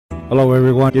Hello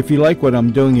everyone. If you like what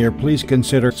I'm doing here, please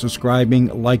consider subscribing,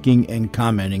 liking, and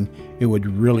commenting. It would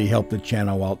really help the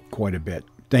channel out quite a bit.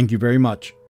 Thank you very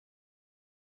much.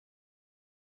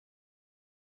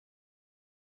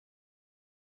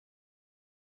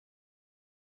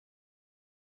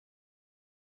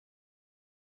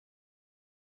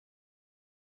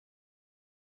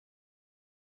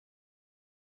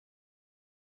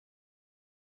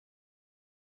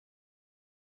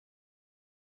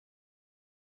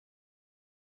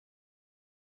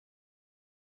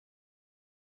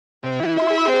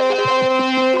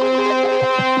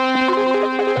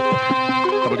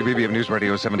 WBBM News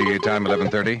Radio 78, time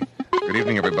 11:30. Good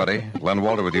evening, everybody. Len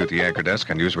Walter with you at the anchor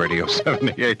desk on News Radio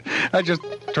 78. I just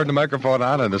turned the microphone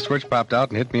on and the switch popped out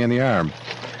and hit me in the arm.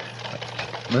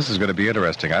 This is going to be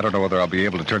interesting. I don't know whether I'll be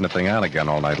able to turn the thing on again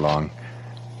all night long.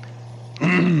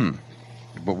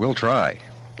 But we'll try.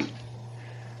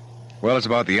 Well, it's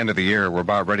about the end of the year. We're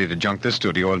about ready to junk this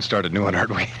studio and start a new one,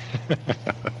 aren't we?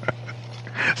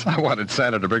 So I wanted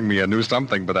Santa to bring me a new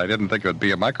something, but I didn't think it would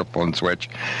be a microphone switch.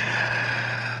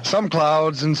 Some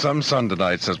clouds and some sun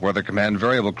tonight, says Weather Command.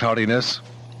 Variable cloudiness.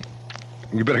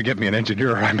 You better get me an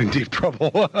engineer or I'm in deep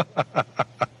trouble.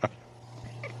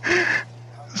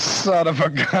 Son of a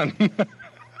gun.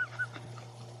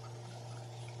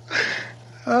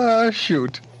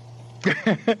 Shoot.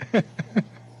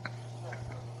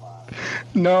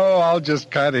 No, I'll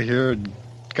just kind of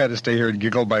stay here and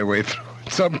giggle my way through it.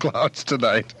 Some clouds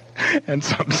tonight and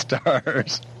some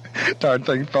stars. Darn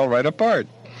thing fell right apart.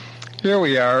 Here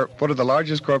we are, one of the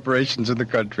largest corporations in the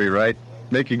country, right?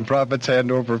 Making profits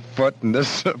hand over foot, and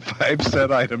this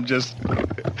 5-cent item just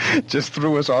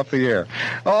threw us off the air.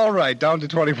 All right, down to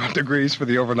 21 degrees for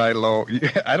the overnight low.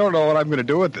 I don't know what I'm going to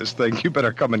do with this thing. You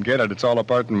better come and get it. It's all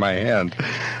apart in my hand.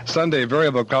 Sunday,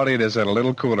 variable cloudiness and a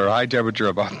little cooler. High temperature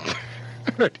about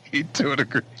 32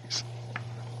 degrees.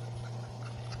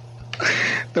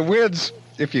 The winds,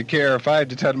 if you care, 5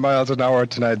 to 10 miles an hour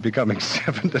tonight, becoming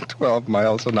 7 to 12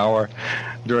 miles an hour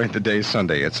during the day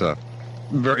Sunday. It's a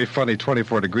very funny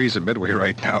 24 degrees at Midway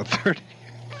right now.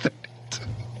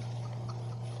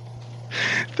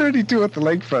 32 at the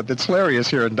lakefront. It's hilarious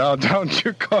here in downtown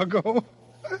Chicago.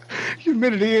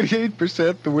 Humidity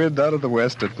 88%, the wind out of the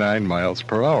west at 9 miles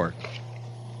per hour.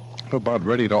 About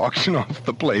ready to auction off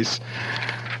the place.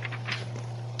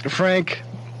 Frank,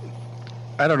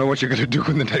 I don't know what you're going to do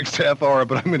in the next half hour,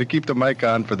 but I'm going to keep the mic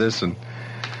on for this. And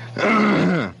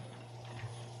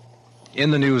in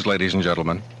the news, ladies and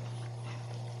gentlemen,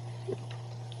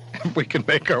 if we can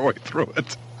make our way through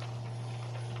it.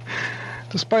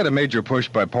 Despite a major push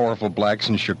by powerful blacks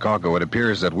in Chicago, it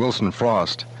appears that Wilson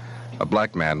Frost, a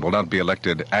black man, will not be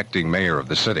elected acting mayor of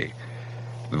the city.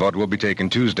 The vote will be taken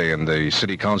Tuesday in the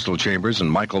city council chambers,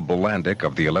 and Michael Bolandic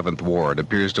of the 11th Ward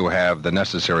appears to have the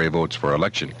necessary votes for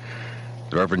election.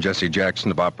 The Reverend Jesse Jackson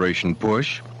of Operation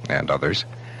Push, and others,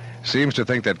 seems to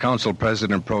think that Council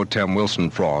President Pro Tem Wilson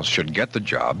Frost should get the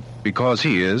job because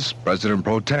he is President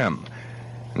Pro Tem.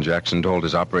 And Jackson told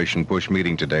his Operation Push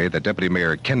meeting today that Deputy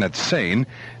Mayor Kenneth Sain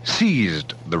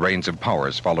seized the reins of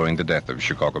powers following the death of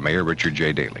Chicago Mayor Richard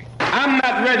J. Daley. I'm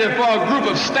not ready for a group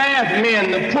of staff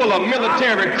men to pull a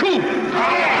military coup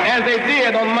as they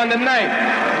did on Monday night.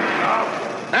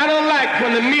 I don't like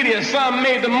when the media, some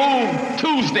made the move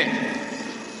Tuesday.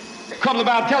 A couple of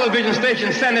our television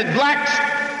stations said that blacks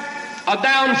are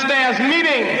downstairs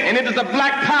meeting, and it is a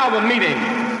black power meeting,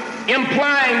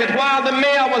 implying that while the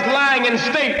mayor was lying in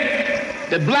state,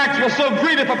 that blacks were so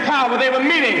greedy for power they were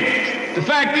meeting. The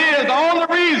fact is, the only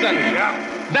reason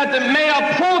that the mayor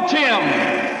pro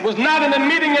tem was not in the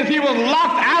meeting is he was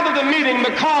locked out of the meeting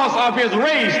because of his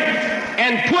race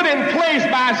and put in place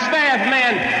by a staff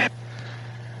man.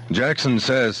 Jackson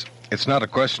says it's not a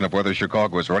question of whether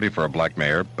Chicago is ready for a black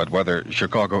mayor, but whether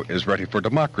Chicago is ready for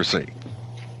democracy.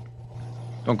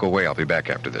 Don't go away. I'll be back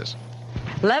after this.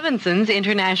 Levinson's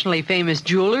internationally famous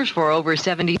jewelers for over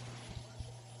 70...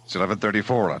 It's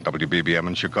 11:34 on WBBM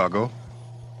in Chicago.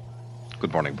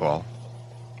 Good morning, Paul.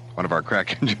 One of our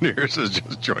crack engineers has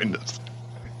just joined us.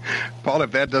 Paul,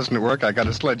 if that doesn't work, I got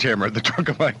a sledgehammer in the trunk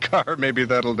of my car. Maybe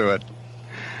that'll do it.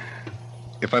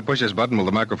 If I push this button, will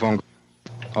the microphone go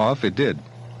off? It did.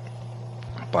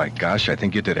 By gosh, I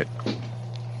think you did it.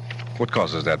 What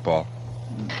causes that, Paul?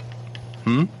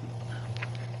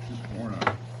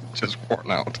 Just worn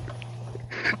out.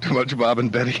 Too much Bob and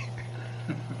Betty.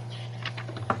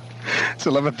 It's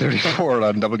 11:34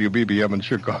 on WBBM in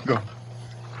Chicago.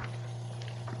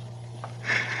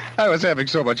 I was having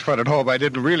so much fun at home, I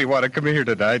didn't really want to come here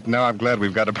tonight. Now I'm glad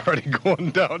we've got a party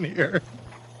going down here.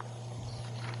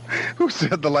 Who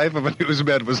said the life of a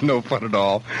newsman was no fun at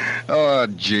all? Oh,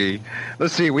 gee.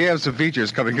 Let's see, we have some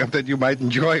features coming up that you might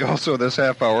enjoy also this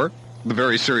half hour. The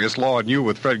Very Serious Law and You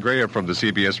with Fred Graham from the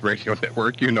CBS Radio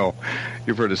Network. You know,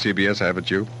 you've heard of CBS, haven't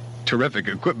you? Terrific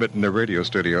equipment in their radio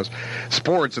studios.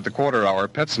 Sports at the quarter hour.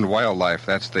 Pets and Wildlife.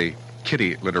 That's the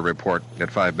kitty litter report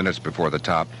at 5 minutes before the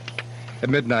top. At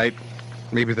midnight,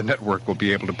 maybe the network will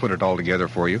be able to put it all together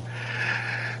for you.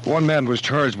 One man was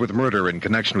charged with murder in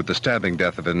connection with the stabbing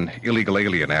death of an illegal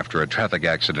alien after a traffic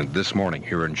accident this morning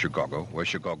here in Chicago, where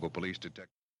Chicago police detective...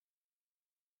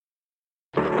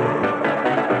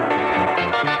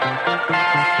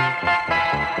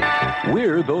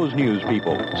 We're those news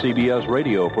people. CBS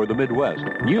Radio for the Midwest.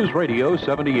 News Radio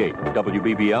 78,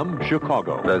 WBBM,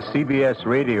 Chicago. The CBS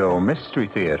Radio Mystery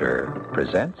Theater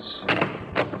presents...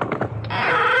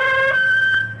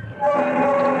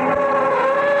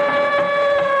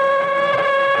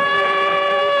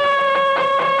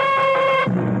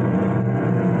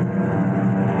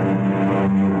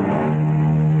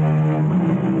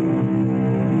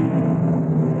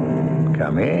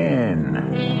 Come in.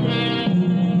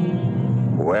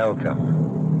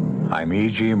 Welcome. I'm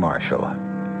E.G. Marshall.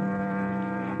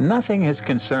 Nothing has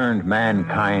concerned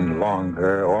mankind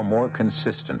longer or more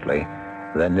consistently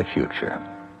than the future.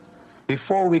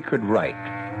 Before we could write,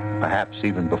 perhaps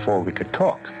even before we could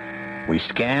talk, we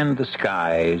scanned the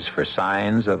skies for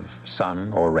signs of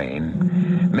sun or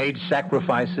rain, made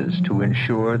sacrifices to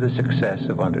ensure the success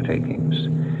of undertakings.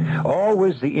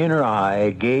 Always the inner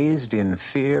eye gazed in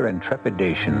fear and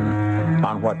trepidation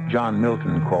on what John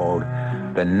Milton called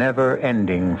the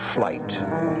never-ending flight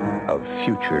of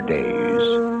future days.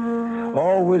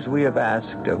 Always we have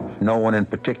asked of no one in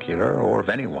particular or of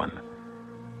anyone,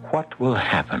 what will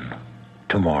happen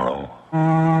tomorrow?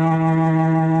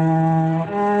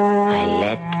 I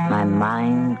let my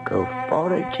mind go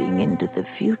foraging into the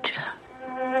future,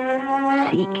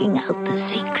 seeking out the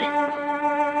secrets,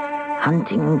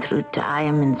 hunting through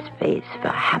time and space for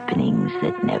happenings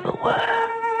that never were,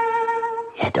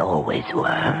 yet always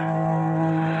were.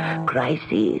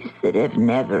 Crises that have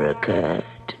never occurred,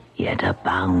 yet are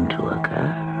bound to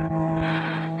occur.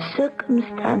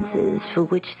 Circumstances for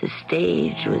which the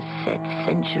stage was set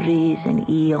centuries and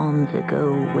eons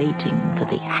ago, waiting for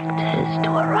the actors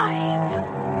to arrive.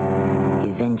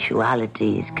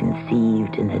 Eventualities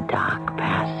conceived in the dark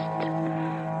past,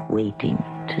 waiting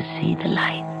to see the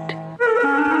light.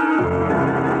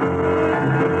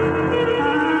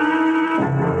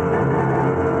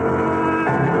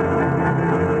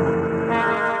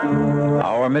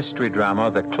 Our mystery drama,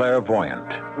 The Clairvoyant,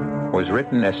 was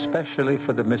written especially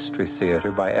for the Mystery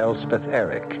Theater by Elspeth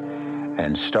Eric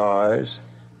and stars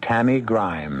Tammy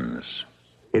Grimes.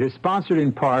 It is sponsored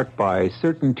in part by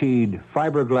Certainteed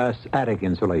Fiberglass Attic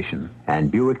Insulation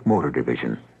and Buick Motor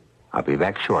Division. I'll be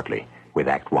back shortly with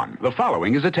Act One. The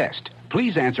following is a test.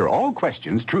 Please answer all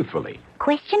questions truthfully.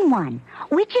 Question 1.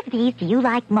 Which of these do you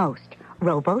like most?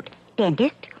 Rowboat,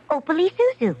 dentist, Opal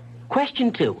Isuzu?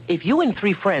 Question 2. If you and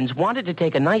 3 friends wanted to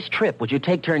take a nice trip, would you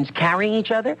take turns carrying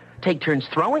each other, take turns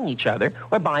throwing each other,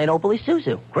 or buy an Opal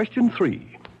Isuzu? Question 3.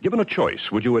 Given a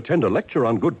choice, would you attend a lecture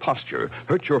on good posture,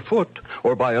 hurt your foot,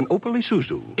 or buy an Opal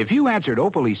Isuzu? If you answered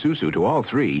Opal Isuzu to all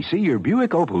 3, see your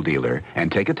Buick Opal dealer and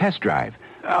take a test drive.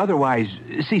 Otherwise,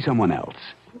 see someone else.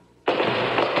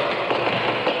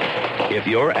 If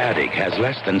your attic has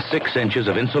less than 6 inches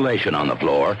of insulation on the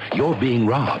floor, you're being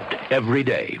robbed every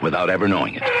day without ever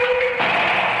knowing it.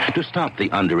 To stop the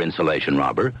under-insulation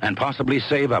robber and possibly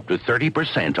save up to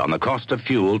 30% on the cost of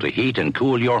fuel to heat and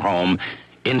cool your home,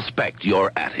 inspect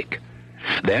your attic.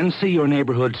 Then see your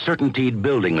neighborhood Certainteed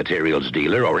building materials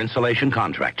dealer or insulation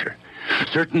contractor.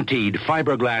 Certainteed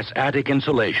fiberglass attic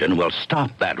insulation will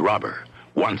stop that robber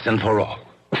once and for all.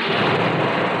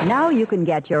 Now you can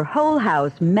get your whole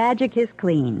house Magicist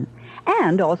clean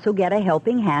and also get a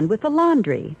helping hand with the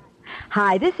laundry.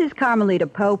 Hi, this is Carmelita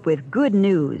Pope with good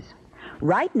news.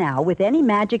 Right now, with any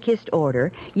Magicist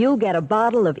order, you'll get a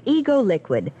bottle of Ego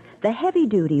Liquid, the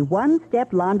heavy-duty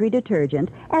one-step laundry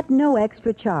detergent at no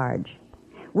extra charge.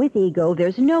 With Ego,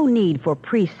 there's no need for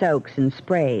pre-soaks and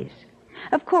sprays.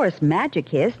 Of course,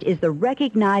 Magicist is the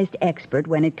recognized expert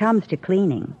when it comes to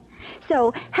cleaning.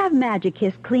 So have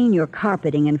Magicist clean your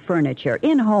carpeting and furniture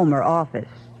in home or office.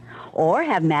 Or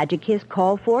have Magicist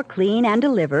call for, clean, and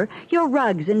deliver your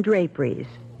rugs and draperies.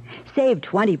 Save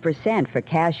 20% for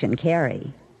cash and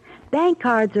carry. Bank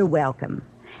cards are welcome.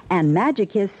 And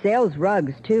Magicist sells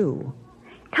rugs, too.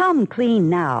 Come clean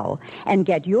now and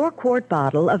get your quart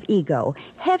bottle of Ego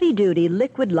heavy-duty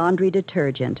liquid laundry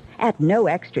detergent at no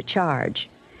extra charge.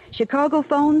 Chicago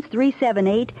phones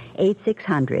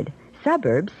 378-8600.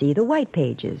 Suburbs see the white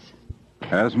pages.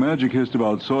 Ask Magicist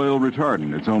about soil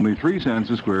retardant. It's only 3 cents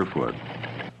a square foot.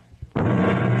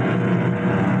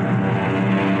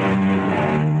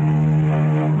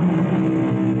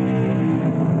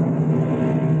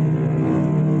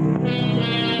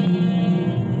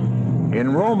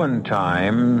 In Roman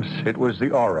times, it was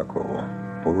the oracle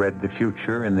who read the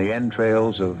future in the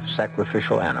entrails of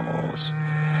sacrificial animals.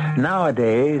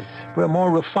 Nowadays, we're more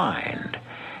refined,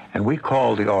 and we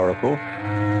call the oracle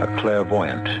a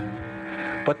clairvoyant.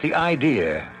 But the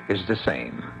idea is the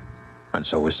same, and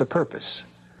so is the purpose,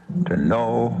 to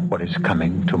know what is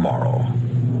coming tomorrow.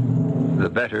 The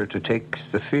better to take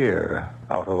the fear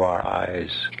out of our eyes.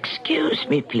 Excuse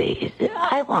me, please.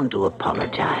 I want to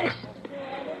apologize.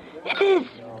 It is,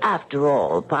 after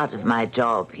all, part of my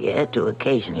job here to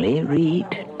occasionally read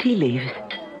tea leaves,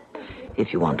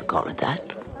 if you want to call it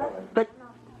that. But,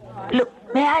 look,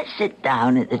 may I sit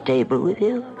down at the table with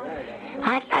you?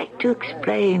 I'd like to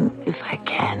explain, if I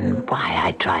can, why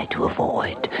I try to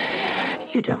avoid.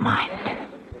 You don't mind?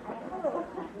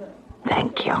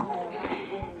 Thank you.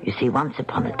 You see, once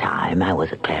upon a time, I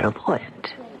was a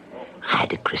clairvoyant. I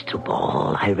had a crystal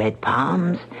ball, I read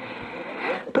palms.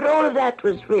 But all of that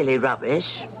was really rubbish,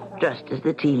 just as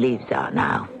the tea leaves are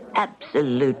now.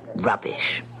 Absolute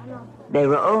rubbish. They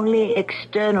were only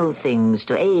external things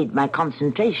to aid my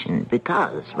concentration,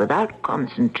 because without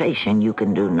concentration you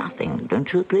can do nothing,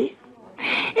 don't you agree?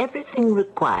 Everything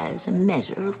requires a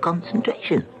measure of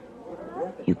concentration.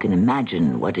 You can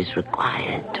imagine what is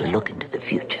required to look into the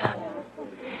future.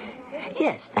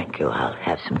 Yes, thank you. I'll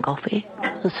have some coffee,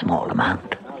 a small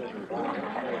amount.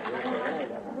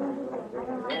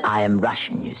 I am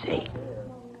Russian, you see.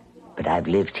 But I've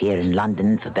lived here in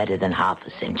London for better than half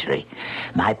a century.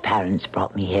 My parents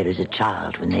brought me here as a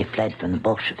child when they fled from the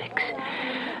Bolsheviks.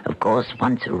 Of course,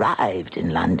 once arrived in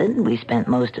London, we spent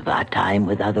most of our time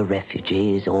with other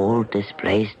refugees, all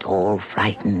displaced, all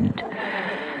frightened.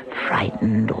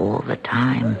 Frightened all the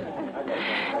time.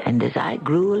 And as I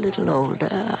grew a little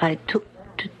older, I took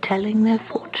to telling their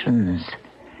fortunes.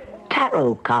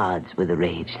 Tarot cards were the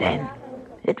rage then.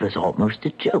 It was almost a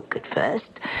joke at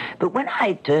first, but when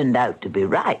I turned out to be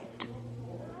right,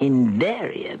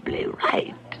 invariably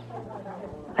right,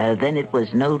 then it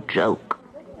was no joke,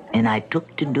 and I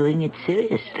took to doing it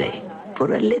seriously,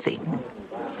 for a living.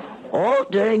 All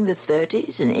during the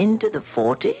 30s and into the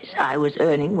 40s, I was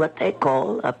earning what they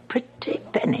call a pretty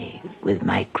penny with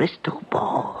my crystal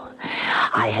ball.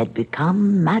 I had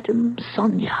become Madame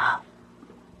Sonia.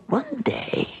 One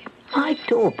day, my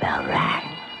doorbell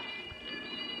rang.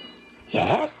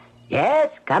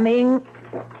 Yes, coming.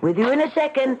 With you in a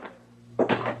second.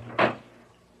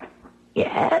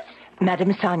 Yes?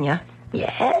 Madame Sonia?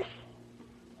 Yes?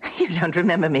 You don't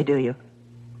remember me, do you?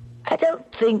 I don't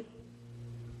think...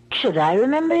 Should I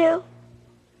remember you?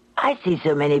 I see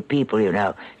so many people, you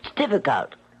know. It's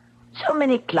difficult. So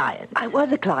many clients. I was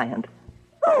a client.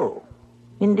 Oh,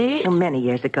 indeed? Oh, many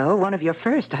years ago. One of your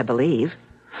first, I believe.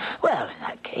 Well, in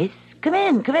that case, come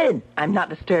in. I'm not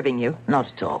disturbing you.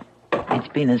 Not at all. It's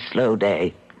been a slow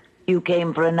day. You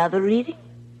came for another reading?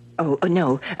 Oh,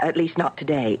 no, at least not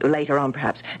today. Later on,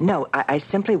 perhaps. No, I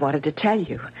simply wanted to tell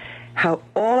you how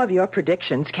all of your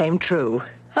predictions came true.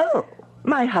 Oh.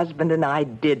 My husband and I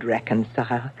did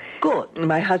reconcile. Good.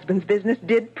 My husband's business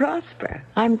did prosper.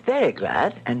 I'm very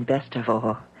glad. And best of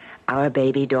all, our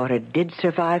baby daughter did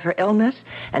survive her illness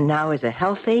and now is a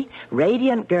healthy,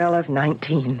 radiant girl of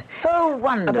 19. Oh,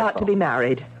 wonderful. About to be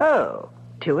married. Oh.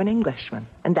 To an Englishman.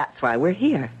 And that's why we're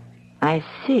here. I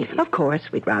see. Of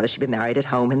course, we'd rather she be married at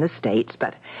home in the States,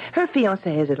 but her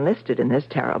fiancé is enlisted in this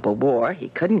terrible war. He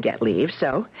couldn't get leave,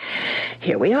 so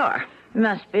here we are.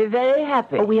 Must be very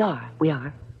happy. Oh, we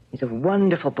are. He's a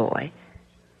wonderful boy.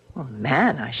 Well,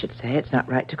 man, I should say. It's not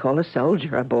right to call a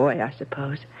soldier a boy, I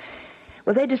suppose.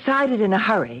 Well, they decided in a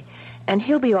hurry, and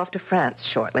he'll be off to France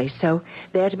shortly, so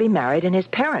they're to be married in his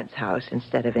parents' house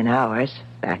instead of in ours,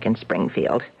 back in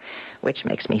Springfield, which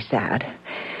makes me sad.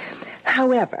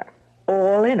 However,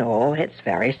 all in all, it's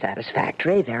very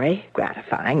satisfactory, very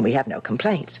gratifying. We have no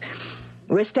complaints.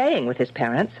 We're staying with his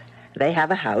parents. They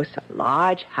have a house, a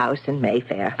large house in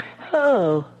Mayfair.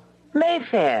 Oh,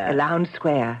 Mayfair. Lowndes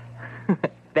Square.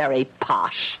 Very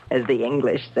posh, as the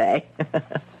English say.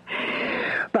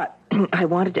 But I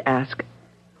wanted to ask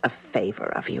a favor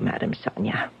of you, Madame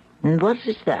Sonia. And what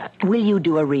is that? Will you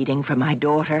do a reading for my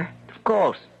daughter? Of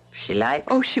course. She likes.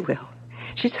 Oh, she will.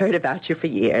 She's heard about you for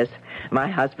years. My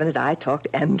husband and I talked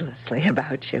endlessly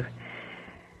about you.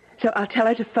 So I'll tell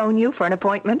her to phone you for an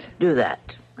appointment. Do that.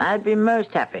 I'd be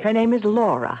most happy. Her name is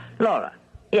Laura. Laura.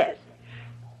 Yes.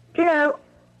 You know,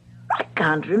 I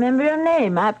can't remember your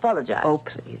name. I apologize. Oh,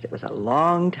 please. It was a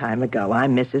long time ago.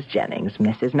 I'm Mrs. Jennings,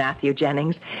 Mrs. Matthew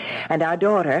Jennings. And our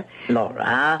daughter...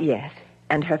 Laura? Yes.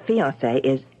 And her fiancé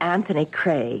is Anthony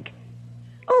Craig.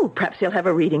 Oh, perhaps he'll have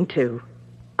a reading, too.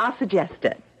 I'll suggest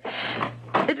it.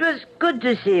 It was good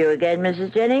to see you again,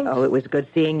 Mrs. Jennings. Oh, it was good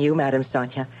seeing you, Madam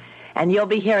Sonia. And you'll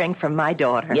be hearing from my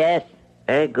daughter. Yes.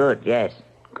 Very good, yes.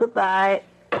 Goodbye.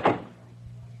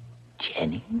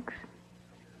 Jennings?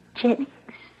 Jennings?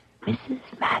 Mrs.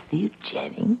 Matthew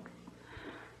Jennings?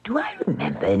 Do I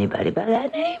remember anybody by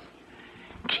that name?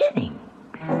 Jennings.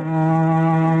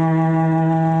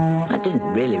 I didn't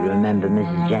really remember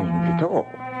Mrs. Jennings at all,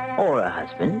 or her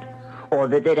husband, or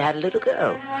that they'd had a little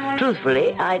girl.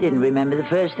 Truthfully, I didn't remember the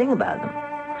first thing about them.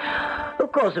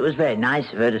 Of course, it was very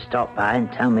nice of her to stop by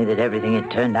and tell me that everything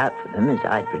had turned out for them as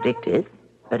I'd predicted.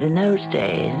 But in those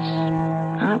days,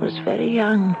 I was very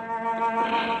young.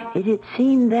 It had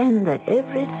seemed then that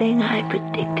everything I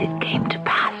predicted came to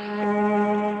pass.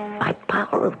 My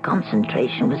power of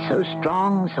concentration was so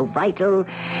strong, so vital,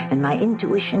 and my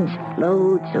intuitions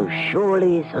flowed so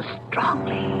surely, so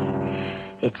strongly.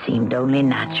 It seemed only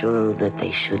natural that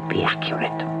they should be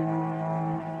accurate.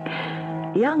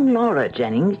 Young Laura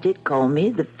Jennings did call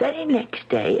me the very next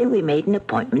day, and we made an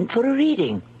appointment for a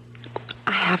reading.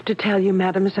 I have to tell you,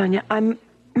 Madam Sonia, I'm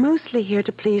mostly here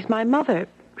to please my mother.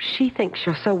 She thinks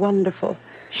you're so wonderful.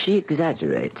 She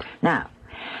exaggerates. Now,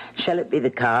 shall it be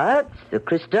the cards, the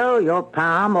crystal, your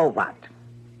palm, or what?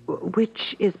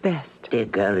 Which is best? Dear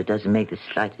girl, it doesn't make the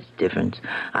slightest difference.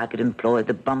 I could employ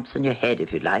the bumps on your head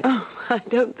if you'd like. Oh, I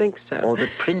don't think so. Or the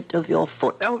print of your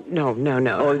foot. Oh, no.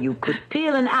 Or you could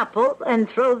peel an apple and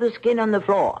throw the skin on the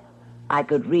floor. I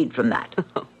could read from that.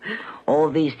 All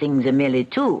these things are merely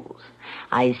tools.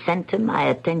 I center my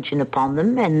attention upon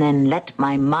them and then let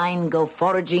my mind go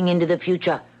foraging into the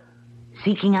future,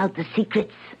 seeking out the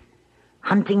secrets,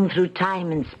 hunting through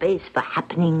time and space for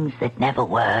happenings that never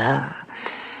were,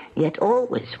 yet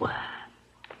always were.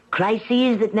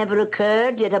 Crises that never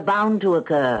occurred, yet are bound to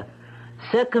occur.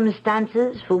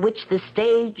 Circumstances for which the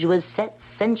stage was set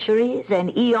centuries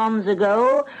and eons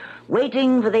ago,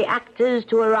 waiting for the actors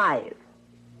to arrive.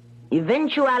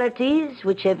 Eventualities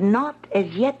which have not as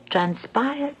yet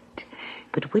transpired,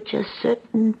 but which are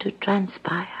certain to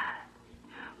transpire.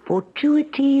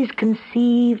 Fortuities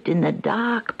conceived in the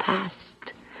dark past,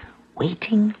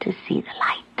 waiting to see the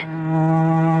light.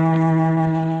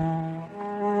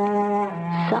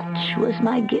 Such was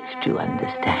my gift, you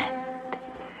understand.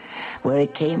 Where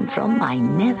it came from, I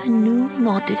never knew,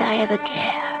 nor did I ever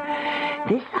care.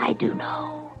 This I do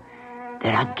know.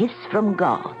 There are gifts from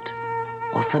God,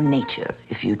 or from nature,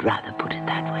 if you'd rather put it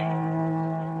that way.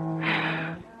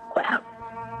 Well,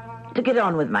 to get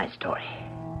on with my story.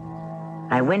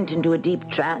 I went into a deep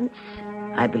trance.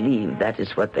 I believe that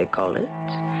is what they call it.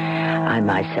 I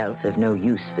myself have no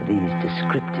use for these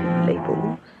descriptive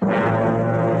labels.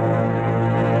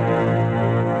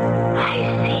 I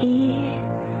see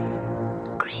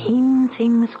green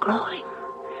things growing.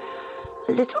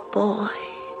 A little boy.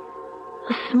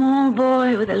 A small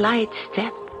boy with a light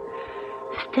step.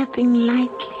 Stepping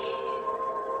lightly.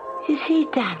 Is he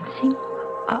dancing?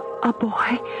 A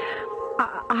boy?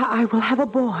 I will have a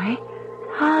boy?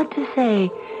 Hard to say,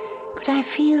 but I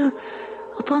feel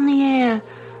upon the air,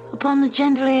 upon the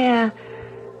gentle air,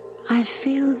 I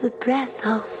feel the breath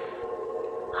of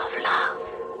love,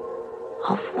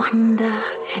 of wonder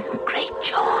and great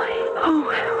joy.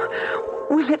 Oh,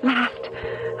 will it last?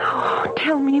 Oh,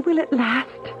 tell me, will it last?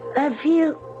 I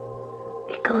feel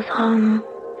it goes on,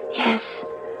 yes,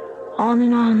 on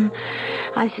and on.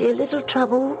 I see a little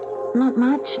trouble. Not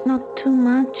much, not too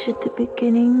much at the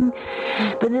beginning.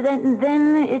 But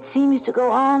then it seems to go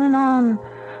on and on,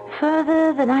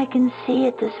 further than I can see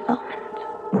at this moment.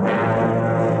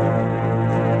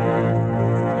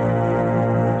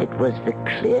 It was the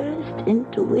clearest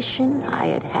intuition I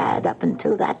had had up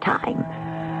until that time.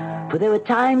 For there were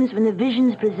times when the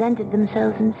visions presented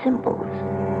themselves in symbols,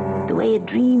 the way a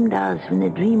dream does when the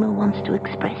dreamer wants to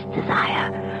express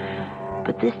desire.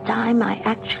 But this time I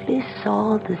actually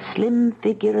saw the slim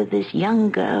figure of this young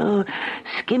girl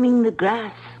skimming the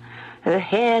grass, her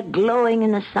hair glowing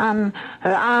in the sun,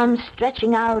 her arms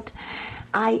stretching out.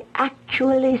 I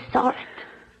actually saw it.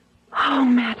 Oh,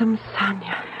 Madam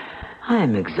Sonia. I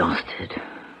am exhausted.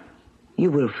 You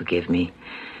will forgive me.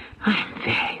 I am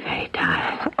very, very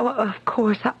tired. Oh, of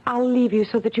course. I'll leave you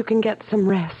so that you can get some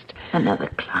rest.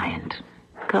 Another client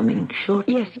coming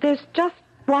shortly. Yes, there's just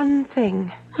one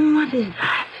thing. And what is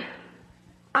that?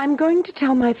 I'm going to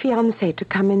tell my fiancé to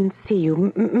come and see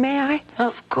you. May I?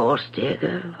 Of course, dear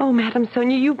girl. Oh, Madam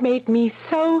Sonia, you've made me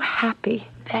so happy.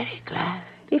 Very glad.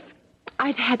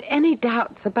 I'd had any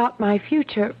doubts about my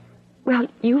future, well,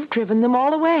 you've driven them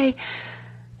all away.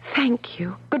 Thank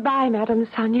you. Goodbye, Madame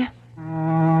Sonia.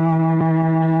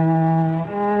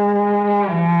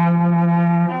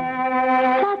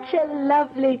 Such a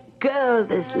lovely girl,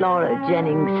 this Laura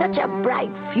Jennings. Such a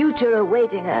bright future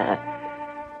awaiting her.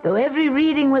 Though every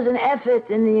reading was an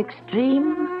effort in the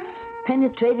extreme,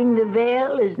 penetrating the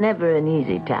veil is never an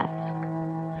easy task.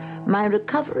 My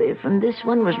recovery from this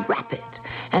one was rapid,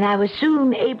 and I was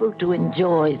soon able to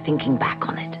enjoy thinking back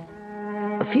on it.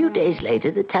 A few days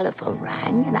later, the telephone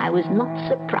rang, and I was not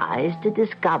surprised to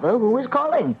discover who was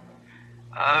calling.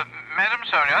 Madam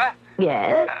Sonia?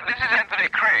 Yes? This is Anthony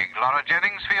Craig, Laura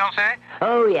Jennings' fiancé.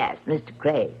 Oh, yes, Mr.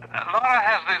 Craig. Laura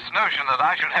has this notion that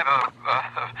I should have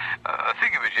a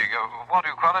thingamajig, what do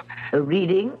you call it? A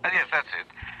reading? Yes, that's it.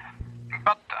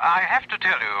 But I have to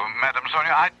tell you, Madam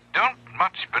Sonia, I don't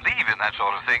much believe in that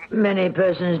sort of thing. Many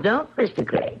persons don't, Mr.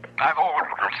 Craig. I've always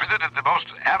considered it the most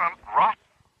arrant rot.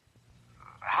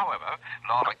 However,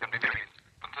 Laura can be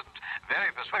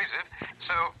very persuasive,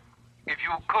 so if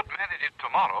you could manage it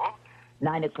tomorrow...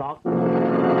 9 o'clock.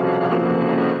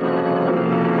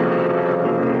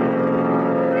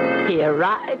 He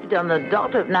arrived on the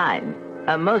dot of 9.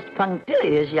 A most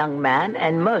punctilious young man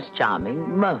and most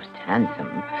charming, most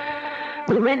handsome.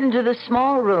 We went into the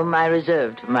small room I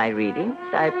reserved for my readings.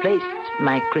 I placed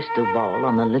my crystal ball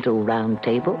on the little round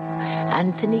table.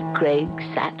 Anthony Craig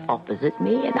sat opposite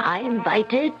me, and I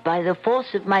invited, by the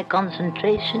force of my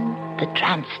concentration, the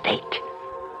trance state.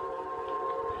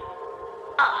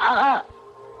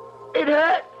 It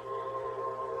hurts.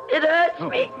 It hurts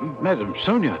me. Madam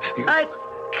Sonia. I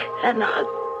cannot.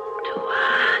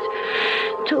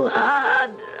 Too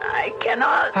hard. I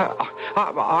cannot.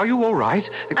 Are you all right?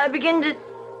 I begin to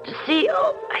see.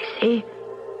 Oh, I see.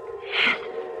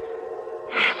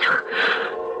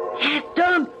 Yes.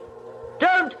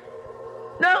 Don't.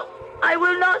 No, I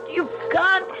will not. You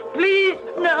can't. Please,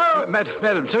 no.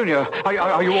 Madam Sonia,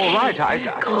 are you all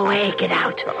right? Go away. Get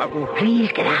out.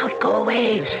 Please get out. Go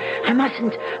away. I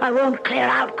mustn't. I won't clear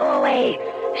out. Go away.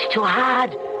 It's too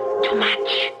hard. Too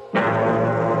much.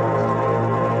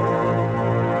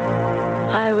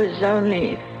 I was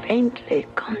only faintly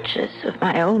conscious of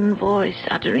my own voice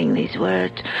uttering these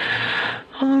words,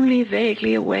 only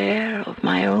vaguely aware of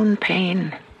my own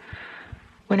pain.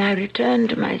 When I returned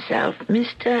to myself,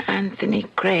 Mr. Anthony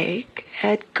Craig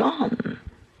had gone.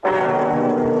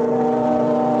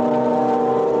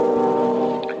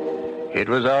 It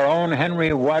was our own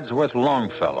Henry Wadsworth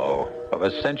Longfellow of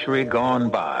a century gone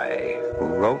by who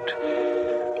wrote,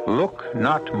 "Look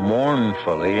not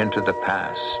mournfully into the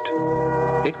past.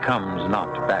 It comes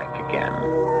not back again.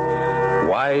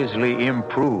 Wisely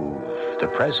improve the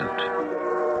present.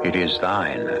 It is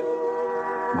thine.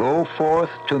 Go forth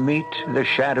to meet the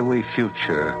shadowy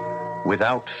future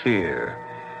without fear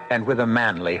and with a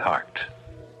manly heart."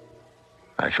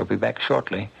 I shall be back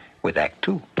shortly with Act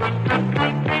 2.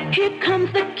 Here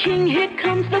comes the king, here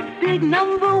comes the big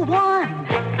number one.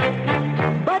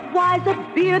 Budweiser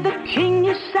beer, the king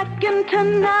is second to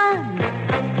none.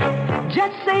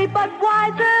 Just say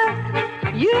Budweiser,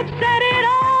 you've said it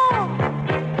all.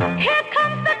 Here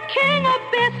comes the king of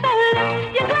beer, so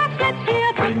lift your glass, let's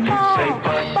hear the call.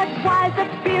 Budweiser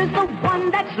beer's the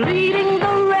one that's leading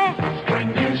the rest. When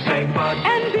you say Bud,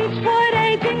 and Beachwood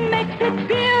aging makes it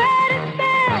beer at its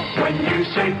best. when you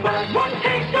say Bud, one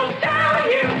taste goes down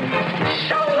you,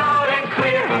 so loud and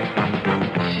clear.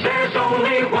 There's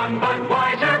only one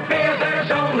Budweiser beer,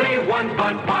 there's only one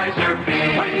Budweiser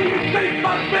beer. When you say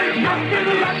Bud, there's nothing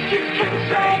left you can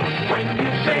say. When you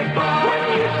say Bud,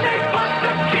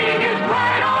 the king is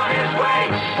right on his way.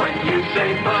 When you say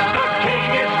Bud, the king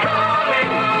is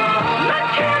calling.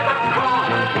 Let's hear the call.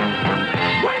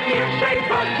 When you say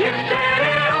Bud, you've said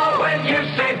it all. When you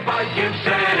say Bud, you've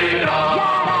said it all.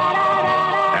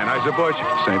 Anheuser-Busch,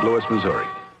 St. Louis, Missouri.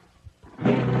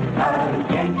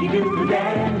 Yankee Doodle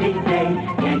Dandy Day,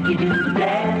 Yankee Doodle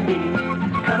Dandy.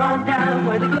 Come on down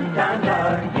where the good times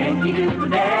are, Yankee Doodle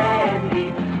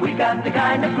Dandy. We got the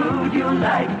kind of food you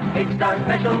like, it's our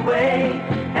special way.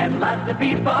 And lots of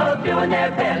people doing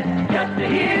their best just to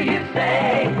hear you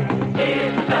say,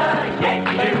 it's the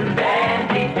Yankee Doodle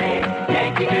Dandy Day,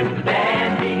 Yankee Doodle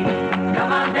Dandy.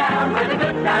 Come on down where the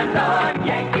good times are,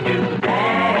 Yankee Doodle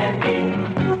Dandy.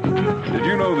 Did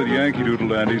you know that Yankee Doodle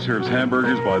Dandy serves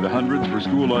hamburgers by the hundreds for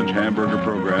school lunch hamburger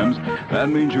programs. That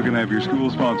means you can have your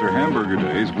school-sponsor hamburger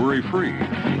days worry-free.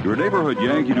 Your neighborhood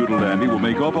Yankee Doodle Dandy will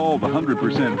make up all the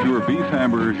 100% pure beef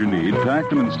hamburgers you need, pack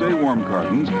them in stay-warm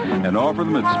cartons, and offer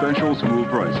them at special school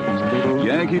prices.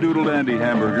 Yankee Doodle Dandy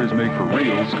hamburgers make for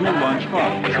real school lunch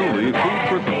fun. Truly food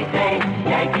for thought.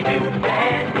 Yankee Doodle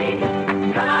Dandy,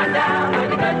 come on down with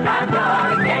the good times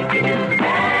on. Yankee Doodle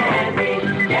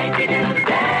Dandy, Yankee Doodle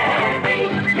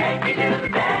Dandy, Yankee Doodle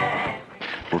Dandy.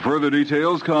 For further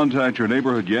details, contact your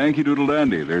neighborhood Yankee Doodle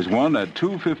Dandy. There's one at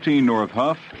 215 North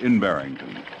Huff in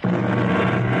Barrington.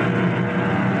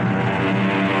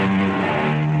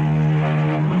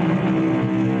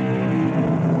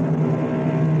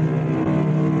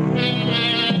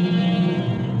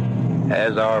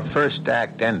 As our first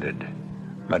act ended,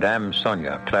 Madame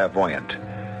Sonia, Clairvoyant,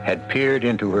 had peered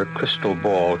into her crystal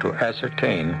ball to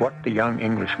ascertain what the young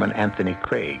Englishman Anthony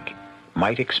Craig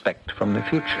might expect from the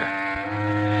future.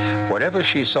 Whatever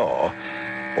she saw,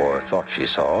 or thought she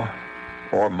saw,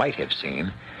 or might have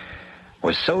seen,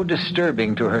 was so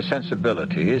disturbing to her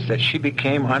sensibilities that she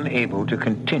became unable to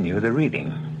continue the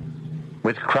reading.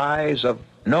 With cries of,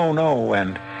 "No, no,"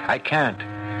 and "I can't,"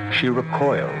 she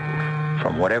recoiled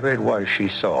from whatever it was she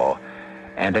saw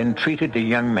and entreated the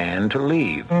young man to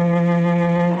leave.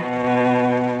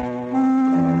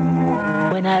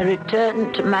 When I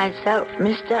returned to myself,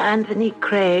 Mr. Anthony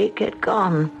Craig had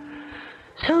gone.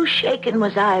 So shaken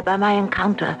was I by my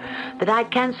encounter that I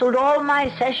canceled all my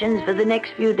sessions for the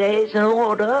next few days in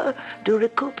order to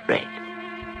recuperate.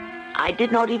 I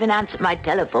did not even answer my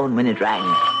telephone when it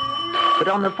rang. But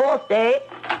on the fourth day,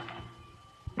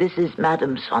 this is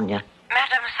Madame Sonia.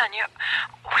 Madame Sonia,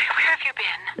 where have you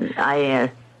been?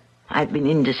 I've been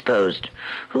indisposed.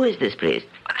 Who is this, please?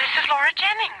 This is Laura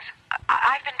Jennings.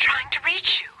 I've been trying to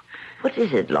reach you. What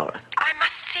is it, Laura? I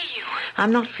must see you.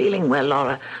 I'm not feeling well,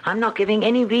 Laura. I'm not giving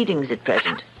any readings at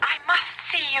present. I must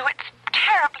see you. It's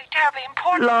terribly, terribly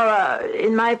important. Laura,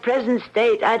 in my present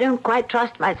state, I don't quite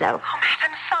trust myself. Oh,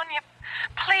 Madame Sonia,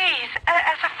 please,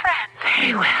 as a friend.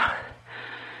 Very well.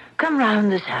 Come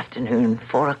round this afternoon,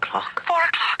 4 o'clock. 4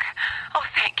 o'clock. Oh,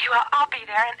 thank you. I'll be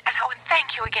there, and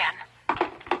thank you again.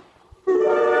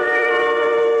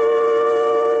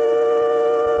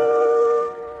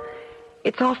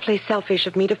 It's awfully selfish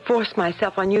of me to force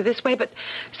myself on you this way, but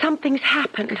something's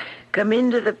happened. Come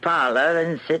into the parlor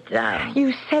and sit down.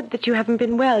 You said that you haven't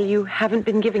been well. You haven't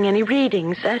been giving any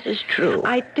readings. That is true.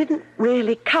 I didn't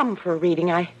really come for a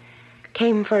reading. I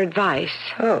came for advice.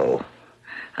 Oh,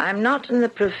 I'm not in the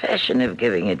profession of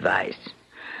giving advice.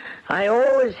 I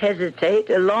always hesitate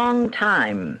a long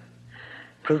time,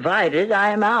 provided I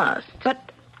am asked. But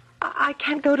I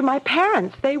can't go to my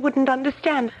parents. They wouldn't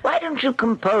understand. Why don't you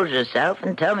compose yourself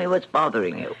and tell me what's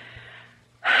bothering you?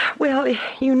 Well,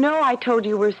 you know I told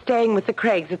you we're staying with the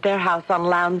Craigs at their house on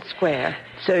Lowndes Square.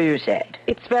 So you said.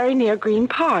 It's very near Green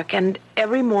Park, and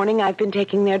every morning I've been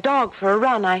taking their dog for a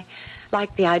run. I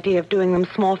like the idea of doing them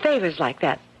small favors like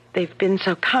that. They've been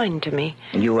so kind to me.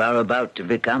 You are about to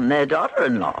become their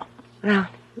daughter-in-law. Well,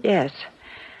 yes.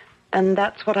 And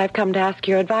that's what I've come to ask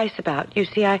your advice about. You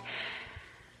see,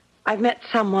 I've met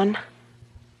someone.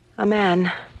 A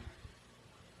man.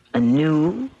 A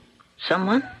new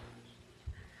someone?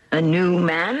 A new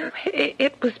man?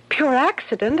 It was pure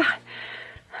accident.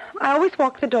 I always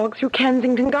walk the dog through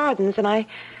Kensington Gardens, and I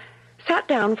sat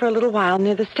down for a little while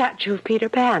near the statue of Peter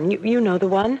Pan. You know the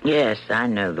one? Yes, I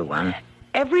know the one.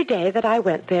 Every day that I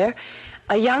went there,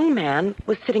 a young man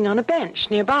was sitting on a bench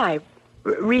nearby,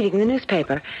 reading the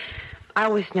newspaper. I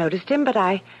always noticed him, but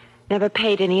I never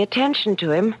paid any attention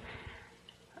to him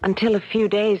until a few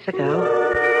days ago.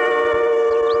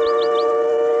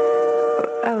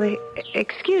 Oh,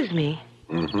 excuse me.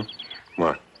 Mm-hmm.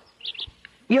 What?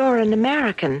 You're an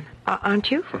American,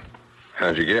 aren't you?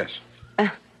 How'd you guess?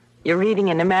 You're reading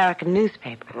an American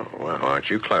newspaper. Oh, well, aren't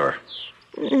you clever?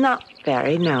 Not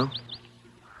very, no.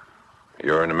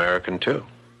 You're an American, too.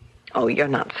 Oh, you're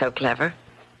not so clever.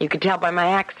 You could tell by my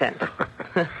accent.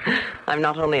 I'm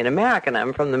not only an American,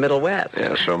 I'm from the Middle West.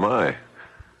 Yeah, so am I.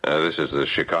 This is the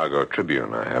Chicago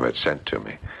Tribune. I have it sent to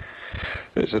me.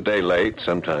 It's a day late,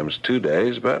 sometimes 2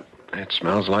 days, but it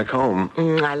smells like home.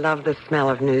 I love the smell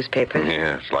of newspapers.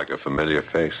 Yeah, it's like a familiar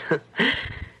face.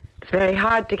 It's very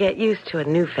hard to get used to a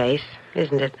new face,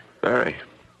 isn't it? Very.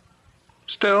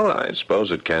 Still, I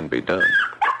suppose it can be done.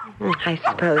 I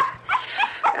suppose.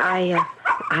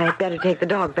 I'd better take the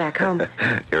dog back home.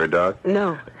 You're a dog?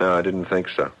 No. No, I didn't think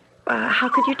so. How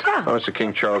could you tell? Oh, it's a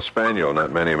King Charles Spaniel.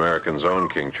 Not many Americans own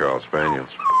King Charles Spaniels.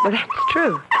 Well, that's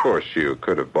true. Of course, you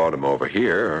could have bought him over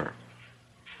here, or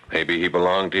maybe he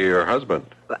belonged to your husband.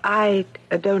 I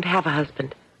don't have a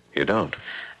husband. You don't?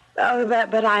 Oh,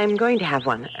 but I'm going to have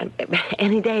one.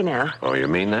 Any day now. Oh, you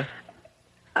mean that?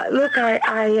 Look,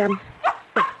 I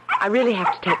really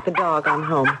have to take the dog on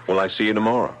home. Will I see you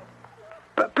tomorrow?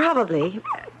 Probably.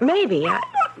 Maybe.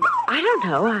 I don't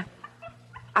know.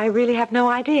 I really have no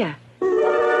idea.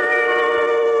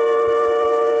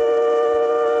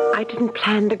 I didn't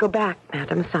plan to go back,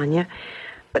 Madame Sonia.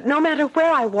 But no matter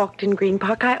where I walked in Green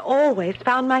Park, I always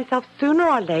found myself sooner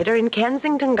or later in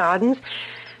Kensington Gardens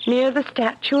near the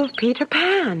statue of Peter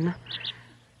Pan.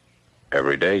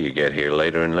 Every day you get here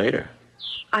later and later.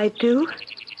 I do?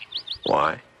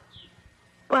 Why?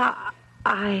 Well,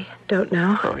 I don't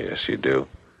know. Oh, yes, you do.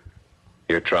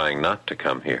 You're trying not to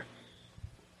come here.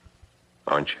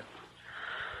 Aren't you?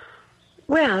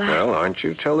 Well, aren't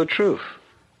you? Tell the truth.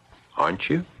 Aren't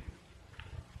you?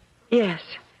 Yes.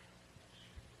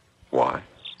 Why?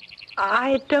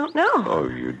 I don't know. Oh,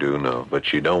 you do know,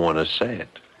 but you don't want to say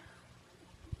it.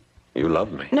 You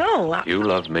love me. No. You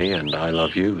love me, and I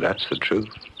love you. That's the truth.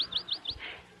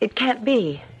 It can't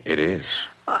be. It is.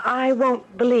 I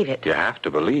won't believe it. You have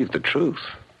to believe the truth.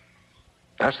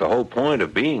 That's the whole point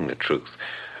of being the truth.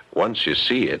 Once you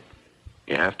see it,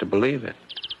 you have to believe it.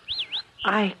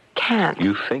 I can't.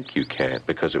 You think you can't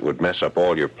because it would mess up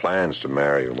all your plans to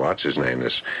marry, what's his name,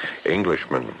 this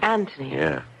Englishman. Anthony.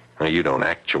 Yeah. Now, you don't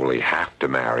actually have to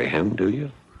marry him, do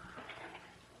you?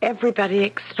 Everybody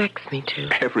expects me to.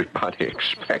 Everybody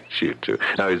expects you to.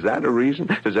 Now, is that a reason?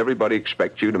 Does everybody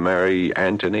expect you to marry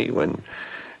Anthony when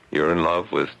you're in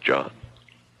love with John?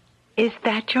 Is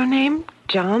that your name,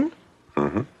 John?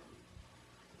 Mm-hmm.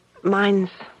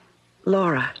 Mine's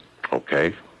Laura.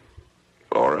 Okay.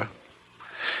 Laura.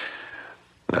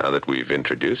 Now that we've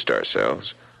introduced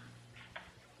ourselves,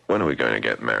 when are we going to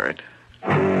get married?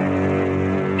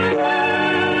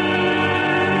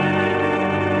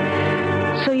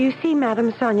 So you see,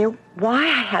 Madame Sonia, why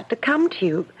I had to come to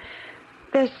you.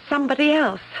 There's somebody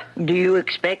else. Do you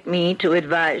expect me to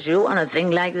advise you on a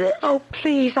thing like this? Oh,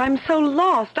 please, I'm so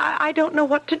lost. I don't know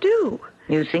what to do.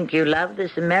 You think you love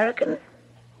this American?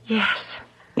 Yes.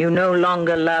 You no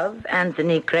longer love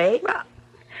Anthony Craig? Well,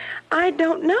 I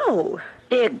don't know.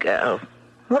 Dear girl,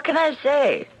 what can I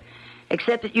say?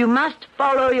 Except that you must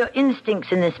follow your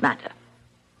instincts in this matter.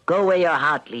 Go where your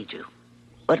heart leads you.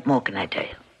 What more can I tell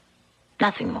you?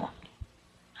 Nothing more.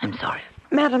 I'm sorry.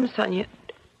 Madame Sonia,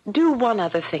 do one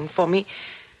other thing for me.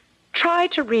 Try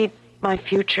to read my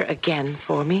future again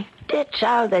for me. Dear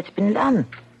child, that's been done.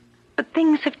 But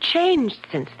things have changed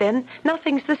since then.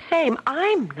 Nothing's the same.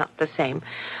 I'm not the same.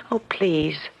 Oh,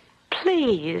 please,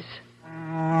 please.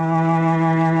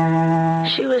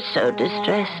 She was so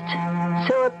distressed,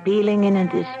 so appealing in her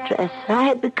distress. I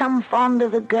had become fond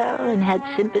of the girl and had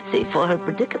sympathy for her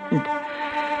predicament.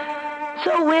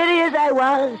 So weary as I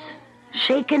was,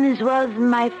 shaken as was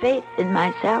my faith in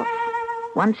myself,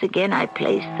 once again I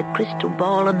placed the crystal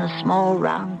ball on a small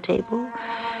round table,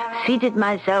 seated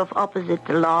myself opposite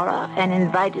to Laura, and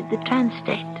invited the trance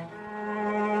state.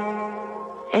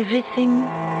 Everything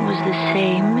was the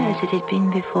same as it had been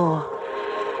before.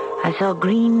 I saw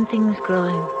green things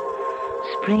growing,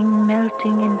 spring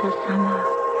melting into summer,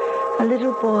 a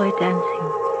little boy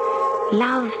dancing,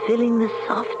 love filling the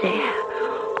soft air.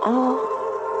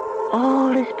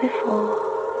 All is before.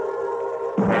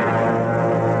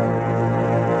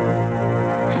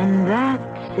 And that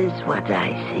is what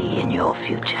I see in your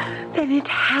future. Then it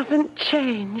hasn't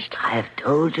changed. I have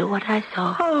told you what I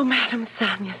saw. Oh, Madame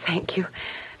Sonia, thank you.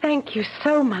 Thank you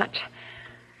so much.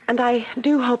 And I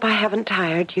do hope I haven't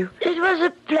tired you. It was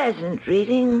a pleasant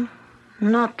reading.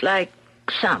 Not like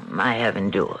some I have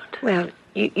endured. Well,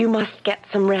 you must get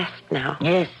some rest now.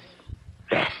 Yes,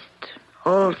 rest.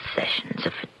 All sessions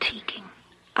are fatiguing.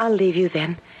 I'll leave you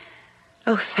then.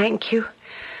 Oh, thank you.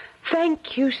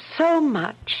 Thank you so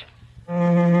much. To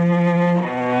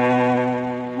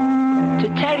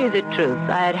tell you the truth,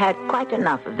 I had had quite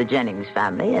enough of the Jennings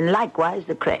family, and likewise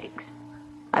the Craigs.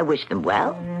 I wish them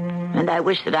well, and I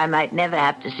wish that I might never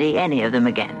have to see any of them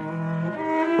again.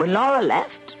 When Laura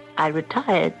left, I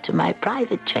retired to my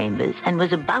private chambers and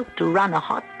was about to run a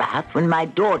hot bath when my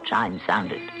door chime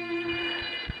sounded.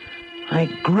 I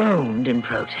groaned in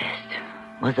protest.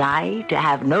 Was I to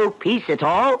have no peace at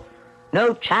all?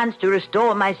 No chance to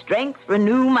restore my strength,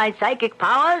 renew my psychic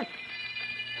powers?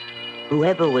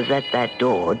 Whoever was at that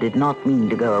door did not mean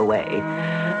to go away.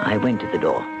 I went to the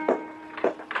door.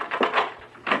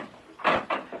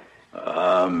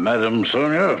 Madam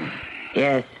Sonia?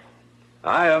 Yes?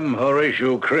 I am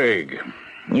Horatio Craig.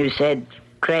 You said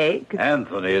Craig?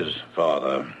 Anthony's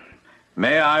father.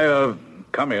 May I,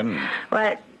 come in?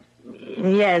 Well,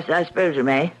 yes, I suppose you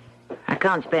may. I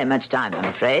can't spare much time, I'm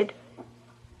afraid.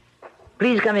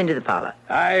 Please come into the parlor.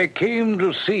 I came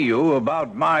to see you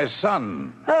about my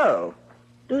son. Oh,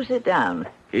 do sit down.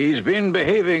 He's been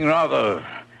behaving rather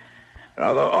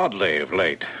oddly of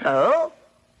late. Oh?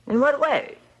 In what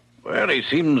way? Well, he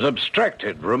seems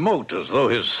abstracted, remote, as though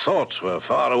his thoughts were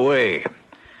far away.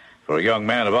 For a young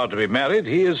man about to be married,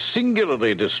 he is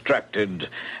singularly distracted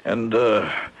and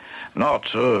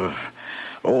not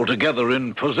altogether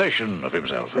in possession of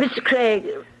himself. Mr. Craig,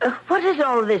 what has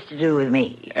all this to do with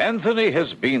me? Anthony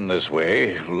has been this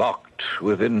way, locked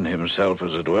within himself,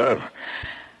 as it were,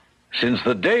 since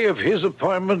the day of his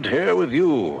appointment here with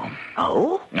you.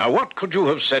 Oh? Now, what could you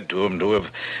have said to him to have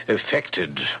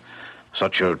effected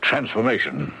such a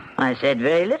transformation? I said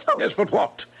very little. Yes, but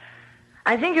what?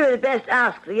 I think you had best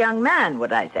ask the young man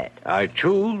what I said. I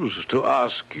choose to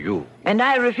ask you. And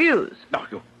I refuse. No,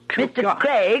 you... Mr.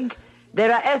 Craig,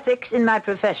 there are ethics in my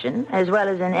profession as well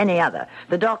as in any other.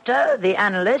 The doctor, the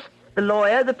analyst, the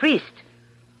lawyer, the priest.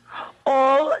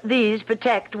 All these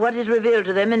protect what is revealed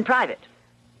to them in private.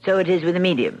 So it is with a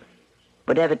medium.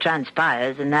 Whatever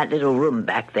transpires in that little room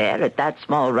back there at that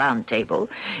small round table,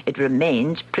 it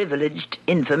remains privileged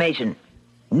information.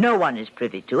 No one is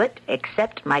privy to it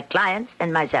except my clients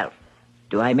and myself.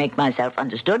 Do I make myself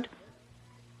understood?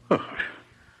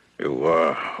 You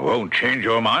won't change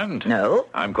your mind? No.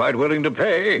 I'm quite willing to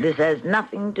pay. This has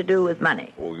nothing to do with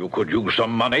money. Oh, you could use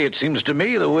some money, it seems to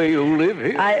me, the way you live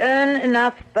here. I earn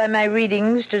enough by my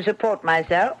readings to support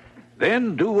myself.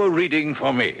 Then do a reading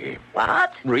for me.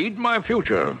 What? Read my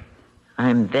future.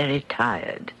 I'm very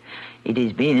tired. It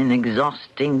has been an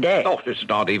exhausting day. Oh, it's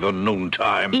not even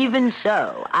noontime. Even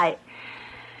so,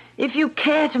 if you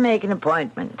care to make an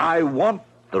appointment... I want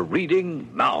the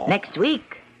reading now. Next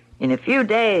week. In a few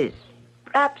days.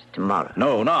 Perhaps tomorrow.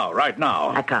 No, now, right now.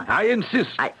 I can't. I insist.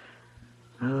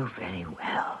 Oh, very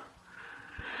well.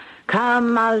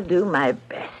 Come, I'll do my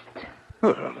best.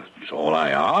 Well, that's all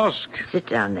I ask. Sit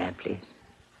down there, please.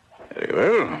 Very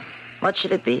well. What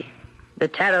should it be? The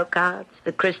tarot cards,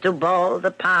 the crystal ball, the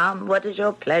palm? What is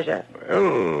your pleasure?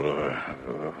 Well,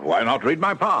 why not read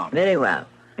my palm? Very well.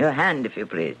 Your hand, if you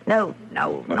please. No,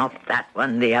 not that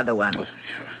one, the other one.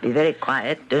 Be very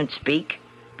quiet. Don't speak.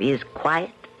 Be as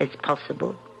quiet as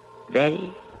possible.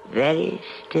 Very, very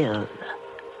still.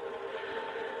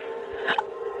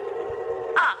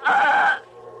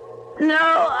 No,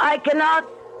 I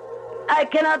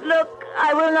cannot look.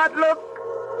 I will not look.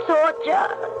 Torture.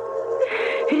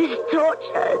 It is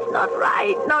torture. It's not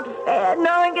right, not fair.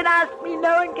 No one can ask me.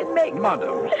 No one can make me.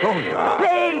 Madam Sonia.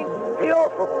 Pain. The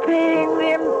awful pain.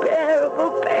 The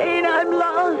unbearable pain. I'm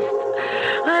lost.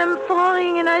 I am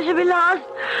falling and I shall be lost.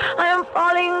 I am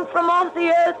falling from off the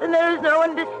earth and there is no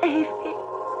one to save me.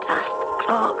 Dust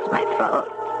clogs my throat.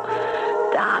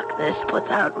 Darkness puts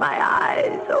out my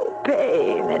eyes. Oh,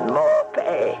 pain and more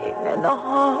pain and the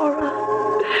horror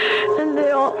and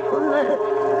the awfulness.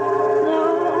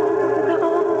 No.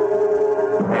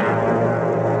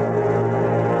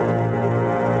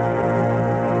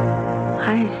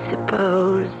 I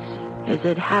suppose, as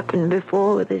had happened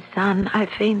before with his son, I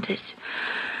fainted.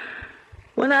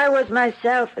 When I was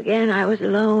myself again, I was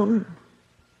alone.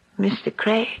 Mr.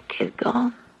 Craig had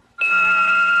gone.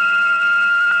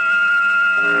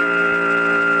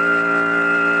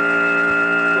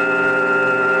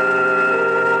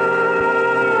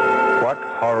 What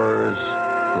horrors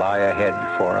lie ahead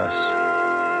for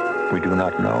us? We do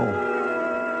not know.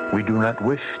 We do not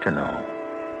wish to know.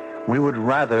 We would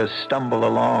rather stumble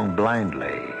along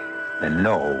blindly than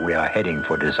know we are heading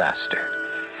for disaster.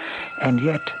 And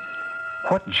yet,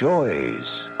 what joys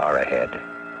are ahead?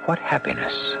 What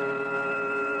happiness?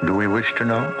 Do we wish to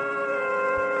know?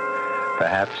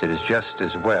 Perhaps it is just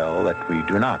as well that we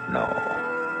do not know,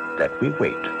 that we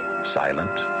wait,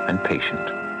 silent and patient,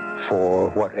 for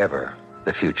whatever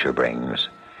the future brings.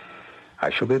 I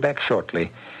shall be back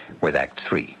shortly with Act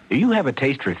 3. Do you have a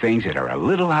taste for things that are a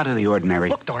little out of the ordinary?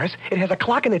 Look, Doris, it has a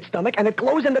clock in its stomach and it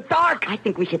glows in the dark. I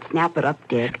think we should snap it up,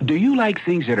 Dick. Do you like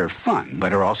things that are fun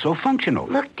but are also functional?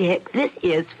 Look, Dick, this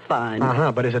is fun.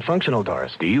 But is it functional,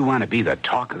 Doris? Do you want to be the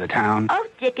talk of the town? Oh,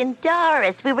 Dick and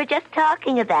Doris, we were just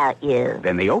talking about you.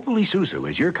 Then the Opel Isuzu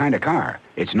is your kind of car.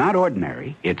 It's not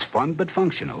ordinary, it's fun but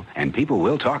functional, and people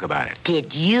will talk about it.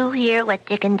 Did you hear what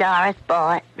Dick and Doris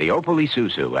bought? The Opel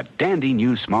Isuzu, a dandy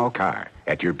new small car,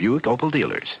 at your Buick Opel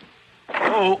dealers.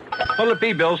 Oh, will it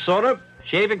be, Bill Soda?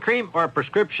 Shaving cream or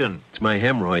prescription? It's my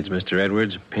hemorrhoids, Mr.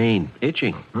 Edwards. Pain,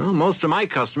 itching. Well, most of my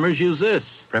customers use this.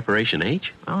 Preparation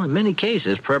H? Well, in many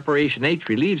cases, Preparation H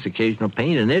relieves occasional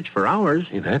pain and itch for hours.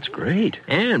 Hey, that's great.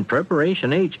 And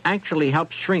Preparation H actually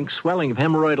helps shrink swelling of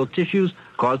hemorrhoidal tissues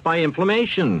caused by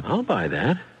inflammation. I'll buy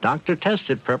that.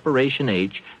 Doctor-tested Preparation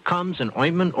H comes in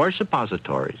ointment or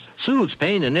suppositories, soothes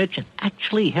pain and itch, and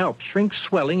actually helps shrink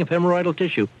swelling of hemorrhoidal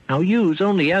tissue. Now use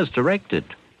only as directed.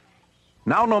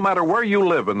 Now, no matter where you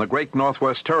live in the great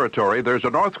Northwest Territory, there's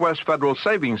a Northwest Federal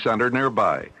Savings Center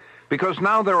nearby. Because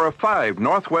now there are 5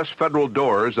 Northwest Federal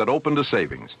doors that open to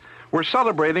savings. We're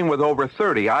celebrating with over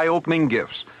 30 eye-opening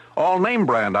gifts, all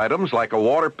name-brand items like a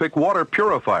Waterpik water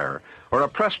purifier or a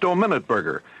Presto Minute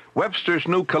Burger, Webster's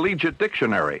new Collegiate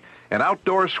Dictionary, and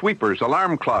outdoor sweepers,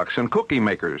 alarm clocks, and cookie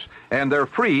makers. And they're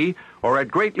free or at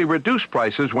greatly reduced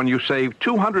prices when you save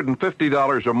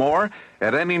 $250 or more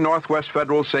at any Northwest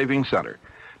Federal Savings Center.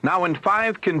 Now in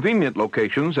 5 convenient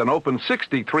locations and open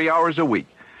 63 hours a week.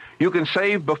 You can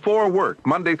save before work,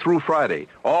 Monday through Friday,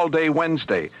 all day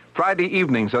Wednesday, Friday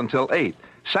evenings until 8,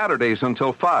 Saturdays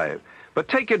until 5. But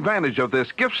take advantage of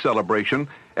this gift celebration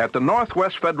at the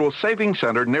Northwest Federal Savings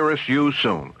Center nearest you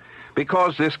soon.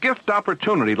 Because this gift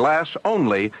opportunity lasts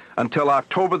only until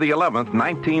October the 11th,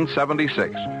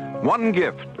 1976. 1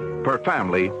 gift per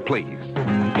family, please.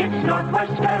 It's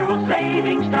Northwest Federal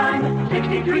Savings Time,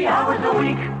 63 hours a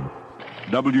week.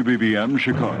 WBBM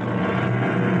Chicago.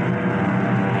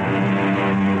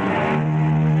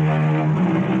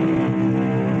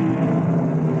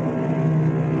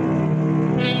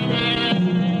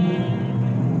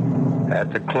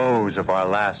 At the close of our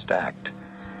last act,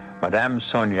 Madame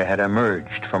Sonia had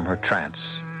emerged from her trance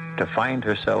to find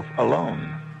herself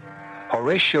alone.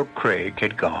 Horatio Craig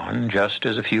had gone just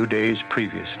as a few days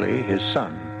previously his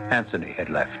son, Anthony, had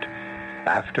left,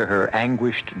 after her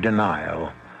anguished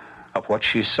denial of what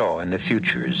she saw in the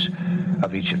futures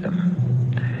of each of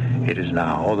them. It is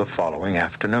now the following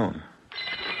afternoon.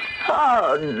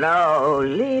 Oh, no,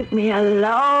 leave me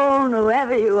alone,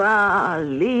 whoever you are.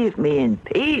 Leave me in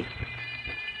peace.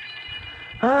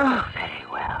 Oh, very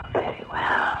well, very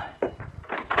well.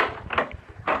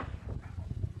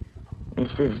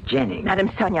 Mrs. Jennings.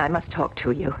 Madam Sonia, I must talk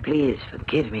to you. Please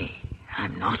forgive me.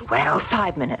 I'm not well.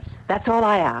 5 minutes. That's all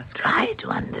I ask. Try to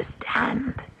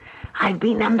understand. I've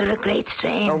been under a great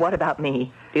strain. Oh, what about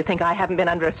me? Do you think I haven't been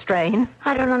under a strain?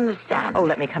 I don't understand. Oh,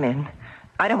 let me come in.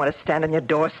 I don't want to stand on your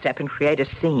doorstep and create a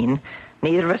scene.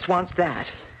 Neither of us wants that.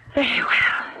 Very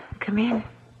well. Come in.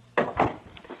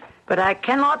 But I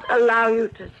cannot allow you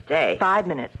to stay. 5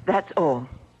 minutes, that's all.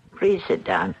 Please sit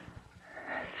down.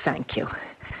 Thank you.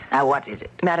 Now, what is it?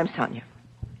 Madam Sonia,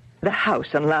 the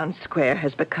house on Lounge Square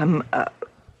has become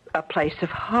a place of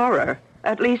horror,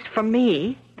 at least for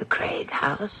me. The Craig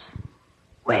house?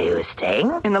 Where you were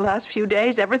staying? In the last few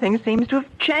days, everything seems to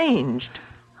have changed.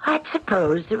 I'd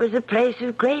supposed it was a place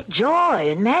of great joy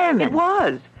and merriment. It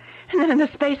was. And then in the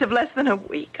space of less than a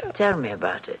week... Tell me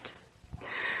about it.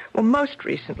 Well, most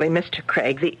recently, Mr.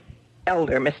 Craig, the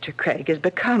elder Mr. Craig, has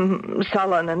become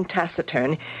sullen and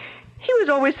taciturn. He was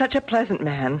always such a pleasant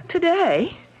man.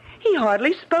 Today, he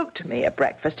hardly spoke to me at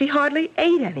breakfast. He hardly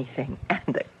ate anything. And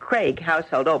the Craig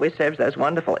household always serves those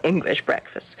wonderful English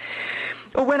breakfasts.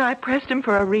 Well, when I pressed him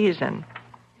for a reason,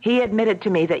 he admitted to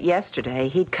me that yesterday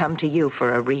he'd come to you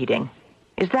for a reading.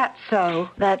 Is that so?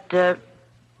 That,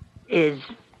 is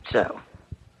so.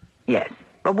 Yes.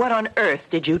 But what on earth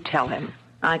did you tell him?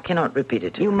 I cannot repeat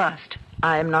it. You must.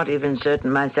 I am not even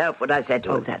certain myself what I said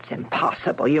to him. Oh, that's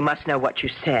impossible. You must know what you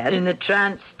said. In the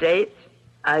trance state,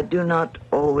 I do not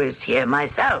always hear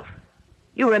myself.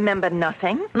 You remember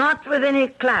nothing? Not with any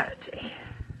clarity.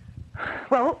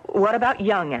 Well, what about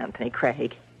young Anthony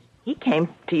Craig? He came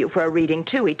to you for a reading,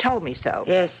 too. He told me so.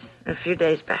 Yes, a few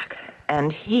days back.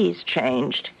 And he's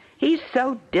changed. He's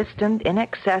so distant,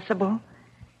 inaccessible,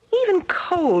 even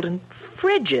cold and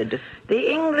frigid.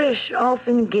 The English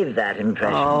often give that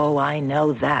impression. Oh, I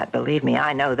know that. Believe me,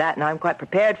 I know that, and I'm quite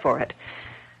prepared for it.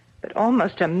 But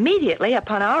almost immediately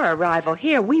upon our arrival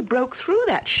here, we broke through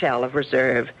that shell of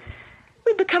reserve.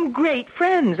 We've become great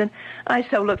friends, and I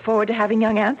so look forward to having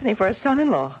young Anthony for a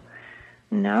son-in-law.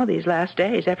 Now, these last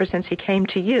days, ever since he came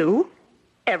to you,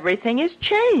 everything has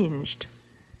changed.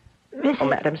 Oh,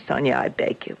 Madam Sonia, I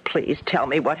beg you, please tell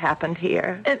me what happened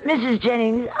here. Mrs.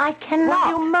 Jennings, I cannot.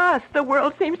 Well, you must. The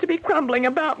world seems to be crumbling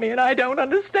about me, and I don't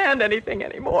understand anything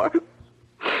anymore.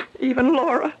 Even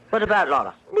Laura. What about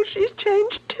Laura? Well, she's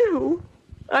changed, too.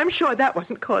 I'm sure that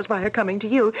wasn't caused by her coming to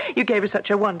you. You gave her such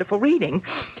a wonderful reading.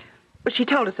 But she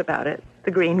told us about it.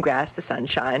 The green grass, the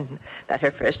sunshine, that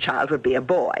her first child would be a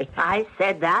boy. I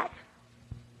said that?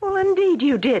 Well, indeed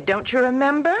you did. Don't you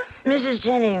remember? Mrs.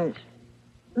 Jennings,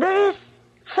 there is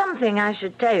something I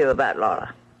should tell you about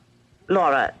Laura.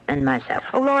 Laura and myself.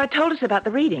 Oh, Laura told us about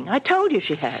the reading. I told you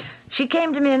she had. She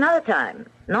came to me another time,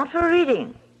 not for a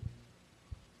reading.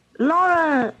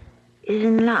 Laura is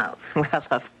in love. Well,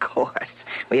 of course.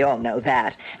 We all know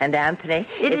that. And Anthony?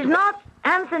 It is not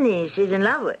Anthony she's in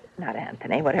love with. Not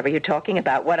Anthony. Whatever you're talking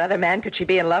about. What other man could she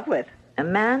be in love with? A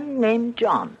man named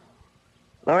John.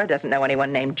 Laura doesn't know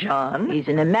anyone named John. He's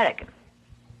an American.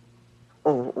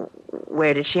 Oh,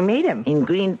 where did she meet him? In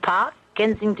Green Park,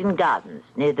 Kensington Gardens,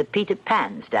 near the Peter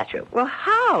Pan statue. Well,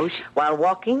 how? While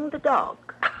walking the dog.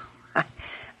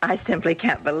 I simply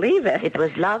can't believe it. It was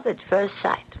love at first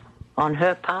sight, on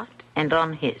her part and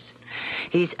on his.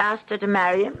 He's asked her to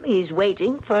marry him. He's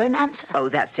waiting for an answer. Oh,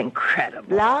 that's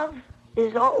incredible. Love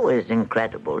is always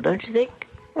incredible, don't you think?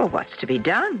 Well, what's to be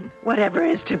done? Whatever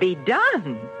is to be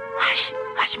done. Hush,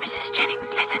 hush, Mrs. Jennings,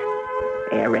 listen.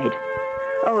 Air raid.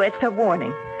 Oh, it's a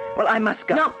warning. Well, I must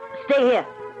go. No, stay here.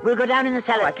 We'll go down in the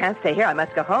cellar. Oh, I can't stay here. I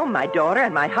must go home. My daughter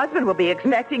and my husband will be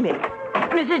expecting me.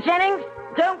 Mrs. Jennings,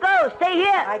 don't go. Stay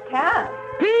here. I can't.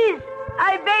 Please,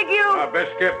 I beg you. I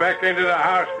best get back into the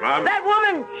house, Mum. That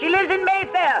woman, she lives in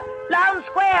Mayfair, Lowndes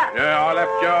Square. Yeah, I'll have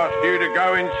to ask you to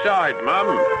go inside, Mum.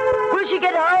 Will she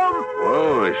get home?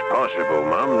 Oh, it's possible,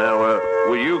 Mum. Now,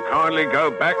 will you kindly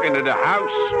go back into the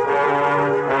house?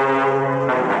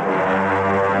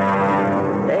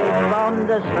 They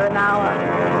bombed us for an hour.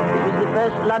 It was the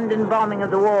first London bombing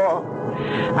of the war.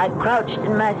 I crouched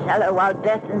in my cellar while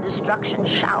death and destruction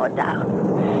showered down.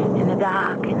 In the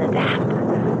dark, in the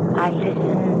damp, I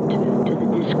listened to the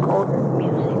discordant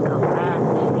music of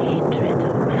man's hatred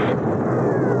of man.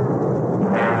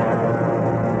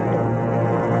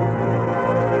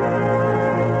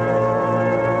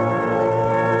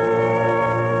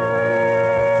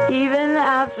 Even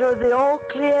after the all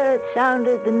clear had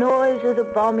sounded, the noise of the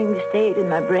bombing stayed in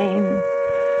my brain.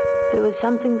 There was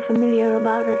something familiar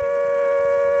about it.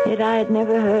 Yet I had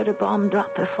never heard a bomb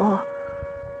drop before.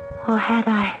 Or had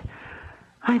I?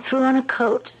 I threw on a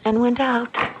coat and went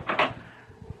out.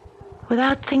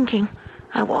 Without thinking,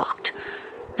 I walked.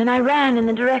 Then I ran in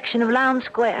the direction of Lowndes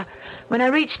Square. When I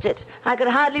reached it, I could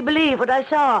hardly believe what I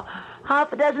saw.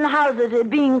 Half a dozen houses had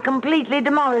been completely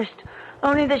demolished.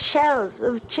 Only the shells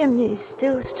of chimneys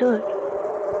still stood.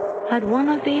 Had one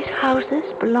of these houses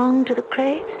belonged to the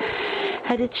Craigs?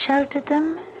 Had it sheltered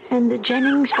them? And the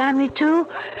Jennings family, too?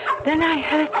 Then I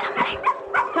heard something.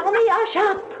 Tommy, hush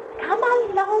up. Come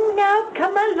along now.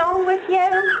 Come along with you.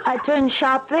 I turned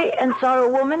sharply and saw a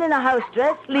woman in a house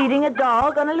dress leading a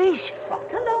dog on a leash. Walk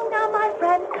along now, my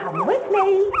friend. Come with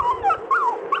me.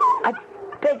 I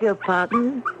beg your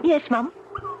pardon. Yes, Mum.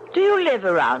 Do you live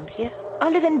around here? I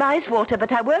live in Bayswater,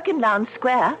 but I work in Lowndes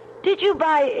Square. Did you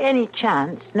by any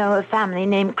chance know a family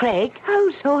named Craig?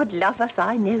 Oh, Lord love us,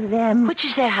 I knew them. Which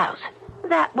is their house?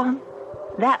 That one.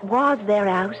 That was their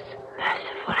house.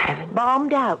 Merciful heaven.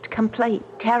 Bombed out, complete,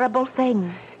 terrible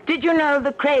thing. Did you know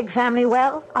the Craig family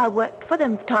well? I worked for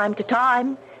them time to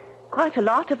time. Quite a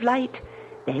lot of late.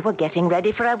 They were getting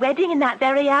ready for a wedding in that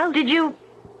very house. Did you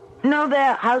know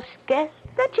their house guest?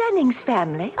 The Jennings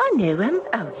family. I knew them.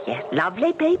 Oh, yes,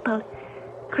 lovely people.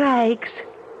 Craigs,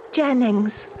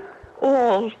 Jennings,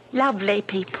 all lovely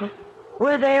people.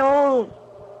 Were they all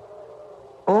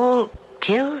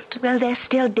killed? Well, they're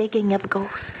still digging, of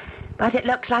course. But it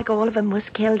looks like all of them was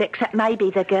killed, except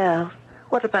maybe the girl.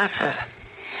 What about her?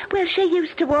 Well, she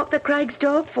used to walk the Craig's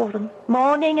dog for them,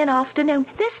 morning and afternoon.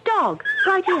 This dog,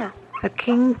 right here. A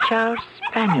King Charles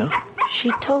Spaniel.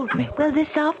 She told me. Well, this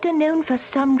afternoon, for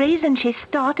some reason, she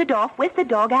started off with the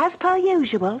dog as per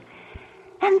usual.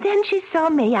 And then she saw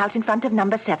me out in front of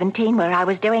number 17 where I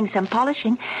was doing some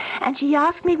polishing, and she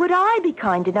asked me would I be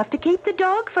kind enough to keep the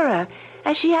dog for her,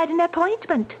 as she had an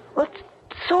appointment. What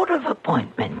sort of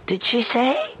appointment, did she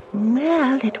say?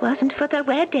 Well, it wasn't for the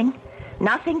wedding.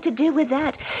 Nothing to do with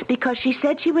that, because she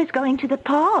said she was going to the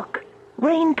park,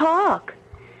 Green Park.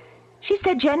 She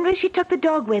said generally she took the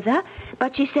dog with her,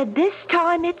 but she said this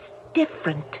time it's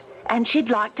different, and she'd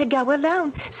like to go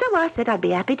alone. So I said I'd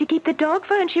be happy to keep the dog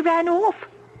for her, and she ran off.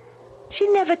 She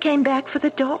never came back for the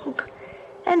dog.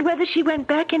 And whether she went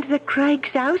back into the Craig's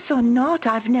house or not,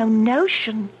 I've no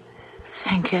notion.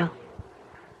 Thank you.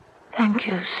 Thank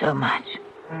you so much.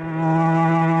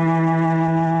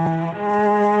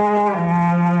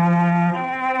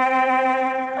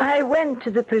 I went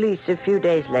to the police a few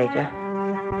days later,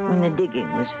 when the digging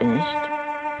was finished.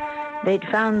 They'd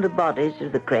found the bodies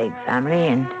of the Craig family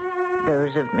and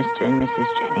those of Mr. and Mrs.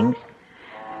 Jennings.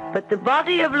 But the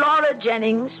body of Laura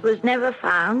Jennings was never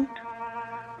found,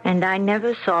 and I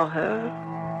never saw her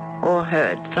or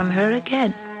heard from her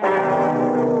again.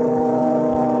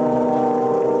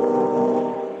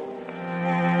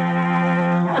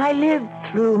 I lived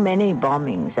through many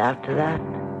bombings after that,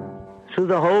 through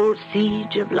the whole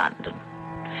siege of London.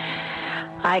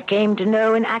 I came to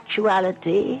know in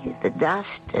actuality the dust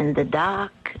and the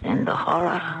dark and the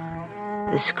horror,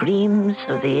 the screams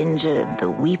of the injured, the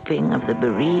weeping of the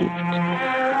bereaved.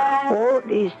 All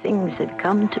these things had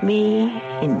come to me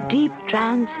in deep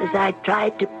trance as I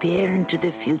tried to peer into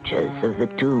the futures of the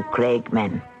two Craig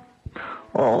men.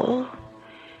 All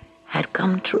had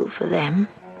come true for them,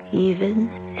 even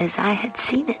as I had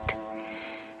seen it.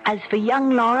 As for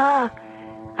young Laura,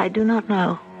 I do not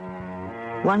know.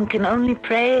 One can only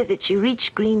pray that she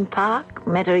reached Green Park,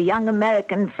 met her young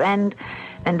American friend,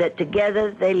 and that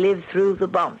together they lived through the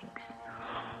bombings,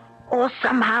 or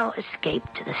somehow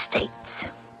escaped to the States.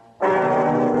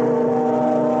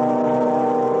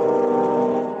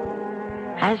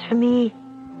 As for me,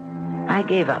 I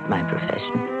gave up my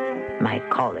profession, my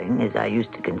calling, as I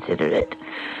used to consider it.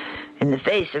 In the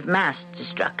face of mass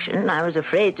destruction, I was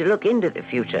afraid to look into the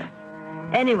future,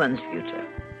 anyone's future.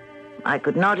 I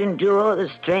could not endure the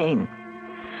strain.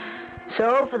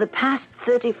 So, for the past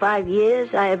 35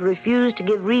 years, I have refused to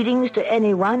give readings to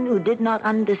anyone who did not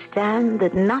understand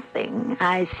that nothing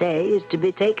I say is to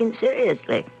be taken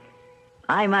seriously.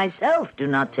 I myself do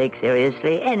not take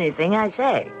seriously anything I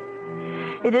say.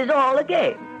 It is all a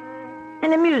game,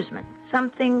 an amusement,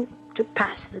 something to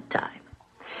pass the time.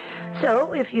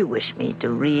 So, if you wish me to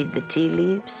read the tea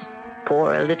leaves,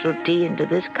 pour a little tea into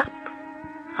this cup.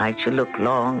 I shall look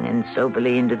long and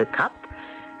soberly into the cup.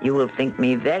 You will think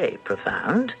me very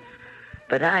profound,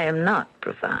 but I am not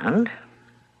profound.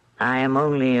 I am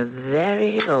only a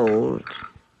very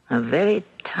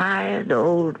tired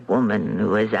old woman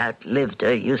who has outlived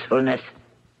her usefulness.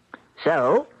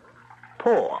 So,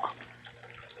 pour.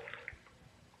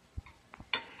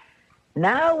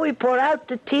 Now we pour out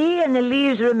the tea and the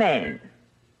leaves remain.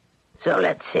 So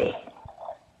let's see.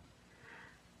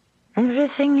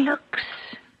 Everything looks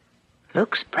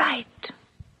bright.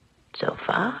 So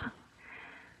far,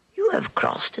 you have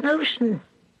crossed an ocean.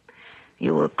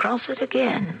 You will cross it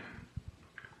again.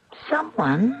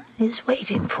 Someone is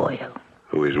waiting for you.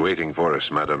 Who is waiting for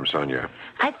us, Madame Sonia?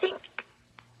 I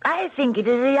think it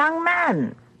is a young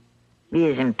man. He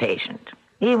is impatient.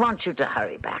 He wants you to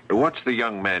hurry back. What's the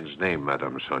young man's name,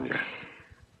 Madame Sonia?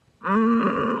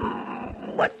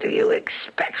 What do you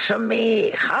expect from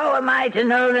me? How am I to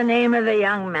know the name of the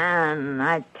young man?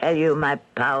 I tell you, my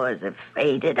powers have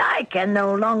faded. I can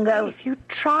no longer... If you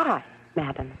try,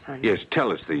 Madame Sonia. Yes,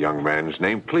 tell us the young man's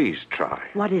name. Please try.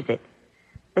 What is it?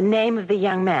 The name of the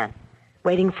young man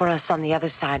waiting for us on the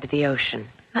other side of the ocean.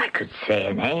 I could say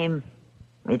a name.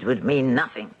 It would mean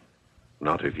nothing.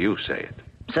 Not if you say it.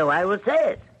 So I will say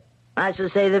it. I shall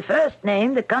say the first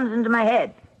name that comes into my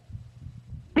head.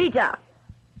 Peter.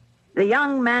 The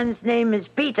young man's name is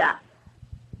Peter.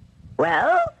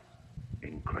 Well?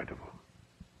 Incredible.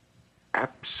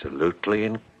 Absolutely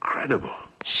incredible.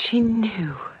 She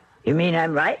knew. You mean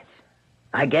I'm right?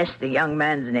 I guessed the young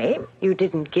man's name? You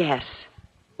didn't guess.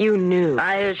 You knew.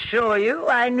 I assure you,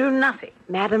 I knew nothing.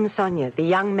 Madame Sonia, the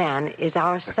young man is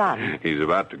our son. He's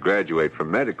about to graduate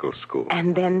from medical school.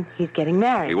 And then he's getting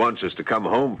married. He wants us to come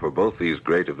home for both these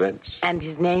great events. And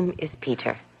his name is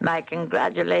Peter. My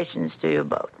congratulations to you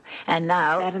both. And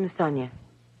now... Madame Sonia,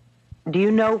 do you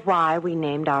know why we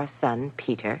named our son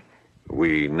Peter?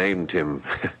 We named him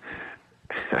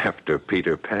after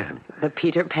Peter Pan. The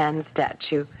Peter Pan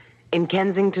statue in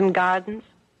Kensington Gardens?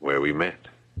 Where we met.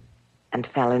 And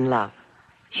fell in love.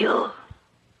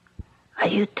 Are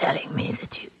you telling me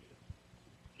that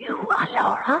you are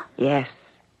Laura? Yes,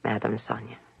 Madame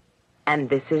Sonia. And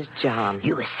this is John.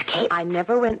 You escaped? I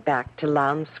never went back to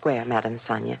Lowndes Square, Madame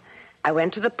Sonia. I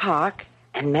went to the park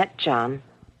and met John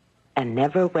and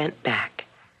never went back.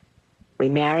 We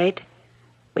married.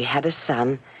 We had a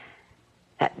son.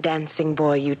 That dancing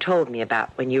boy you told me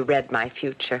about when you read my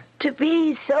future. To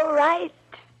be so right.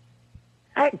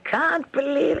 I can't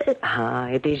believe it.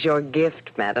 It is your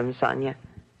gift, Madame Sonia.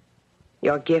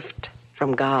 Your gift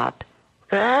from God.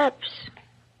 Perhaps.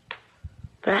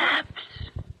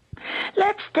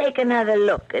 Let's take another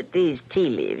look at these tea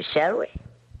leaves, shall we?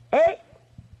 Eh?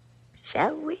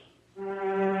 Shall we?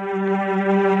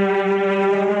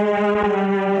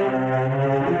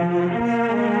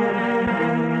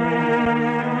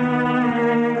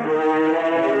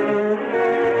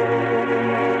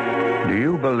 Do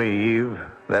you believe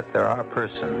that there are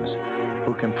persons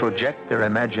who can project their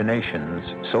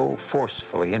imaginations so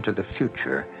forcefully into the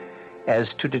future as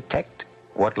to detect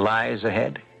what lies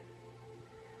ahead?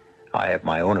 I have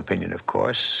my own opinion, of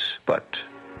course, but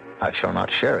I shall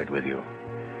not share it with you.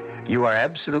 You are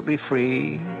absolutely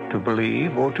free to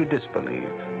believe or to disbelieve.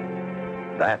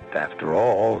 That, after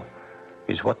all,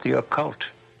 is what the occult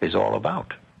is all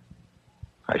about.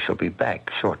 I shall be back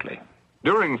shortly.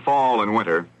 During fall and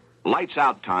winter, lights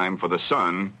out time for the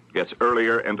sun gets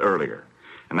earlier and earlier.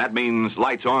 And that means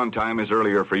lights on time is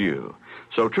earlier for you.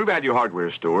 So True Value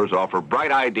hardware stores offer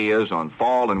bright ideas on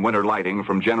fall and winter lighting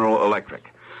from General Electric.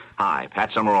 Hi,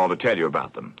 Pat Summerall to tell you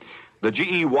about them. The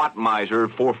GE Watt Miser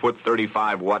 4-foot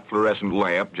 35-watt fluorescent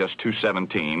lamp, just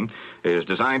 $217, is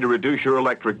designed to reduce your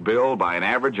electric bill by an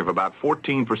average of about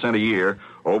 14% a year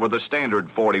over the standard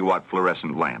 40-watt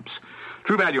fluorescent lamps.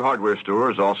 True Value hardware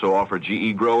stores also offer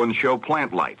GE Grow and Show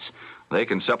plant lights. They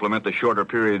can supplement the shorter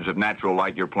periods of natural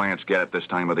light your plants get at this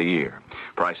time of the year.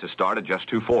 Prices start at just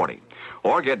 $240.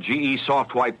 Or get GE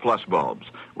Soft White Plus bulbs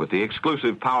with the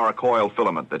exclusive power coil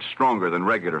filament that's stronger than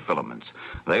regular filaments.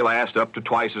 They last up to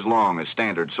twice as long as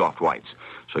standard soft whites,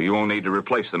 so you won't need to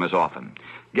replace them as often.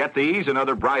 Get these and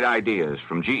other bright ideas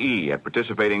from GE at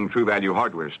participating True Value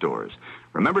hardware stores.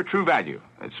 Remember True Value.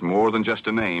 It's more than just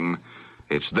a name.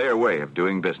 It's their way of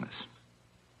doing business.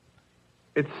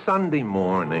 It's Sunday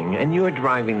morning, and you're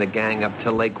driving the gang up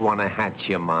to Lake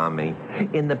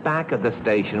Wanahachie. In the back of the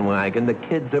station wagon, the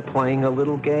kids are playing a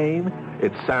little game.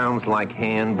 It sounds like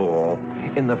handball.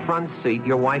 In the front seat,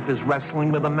 your wife is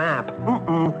wrestling with a map.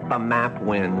 The map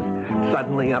wins.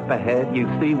 Suddenly up ahead, you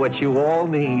see what you all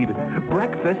need.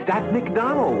 Breakfast at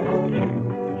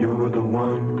McDonald's. You're the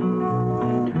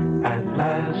one. At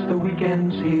last the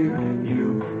weekend's here.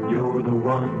 You're the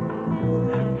one.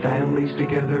 Families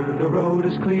together, the road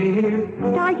is clear.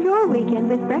 Start your weekend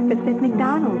with breakfast at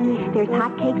McDonald's. There's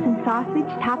hot cakes and sausage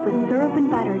topped with syrup and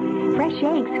butter. Fresh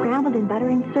eggs scrambled in butter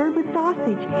and served with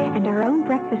sausage. And our own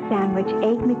breakfast sandwich,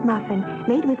 Egg McMuffin,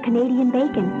 made with Canadian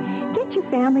bacon. Get your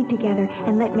family together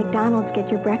and let McDonald's get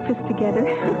your breakfast together.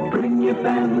 Bring your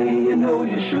family, you know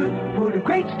you should. Put a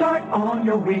great start on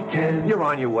your weekend. You're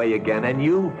on your way again, and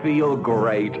you feel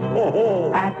great.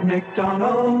 Oh. At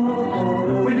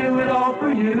McDonald's, we do it all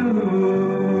for you.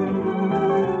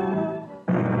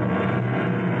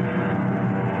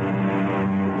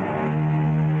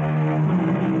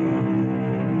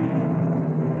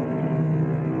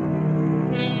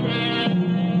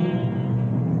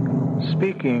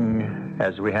 Speaking,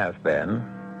 as we have been,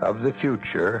 of the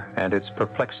future and its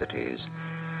perplexities,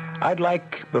 I'd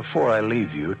like, before I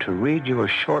leave you, to read you a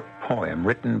short poem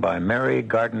written by Mary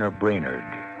Gardner Brainerd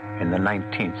in the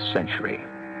 19th century.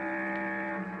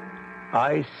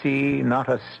 I see not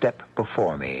a step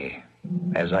before me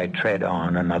as I tread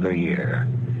on another year,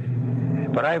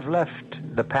 but I've left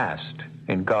the past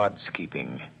in God's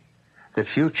keeping. The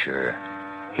future,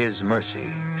 His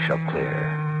mercy shall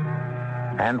clear.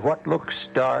 And what looks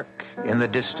dark in the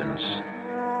distance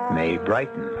may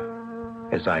brighten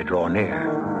as I draw near.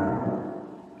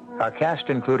 Our cast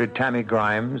included Tammy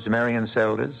Grimes, Marian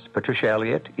Seldes, Patricia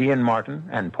Elliott, Ian Martin,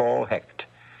 and Paul Hecht.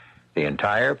 The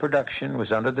entire production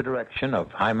was under the direction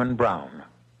of Hyman Brown.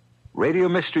 Radio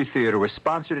Mystery Theater was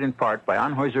sponsored in part by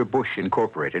Anheuser-Busch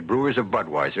Incorporated, Brewers of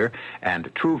Budweiser, and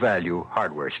True Value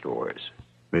hardware stores.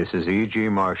 This is E.G.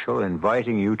 Marshall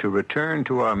inviting you to return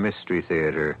to our Mystery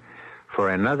Theater for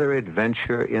another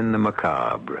adventure in the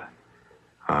macabre.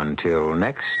 Until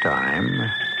next time,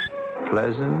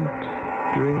 pleasant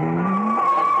dreams.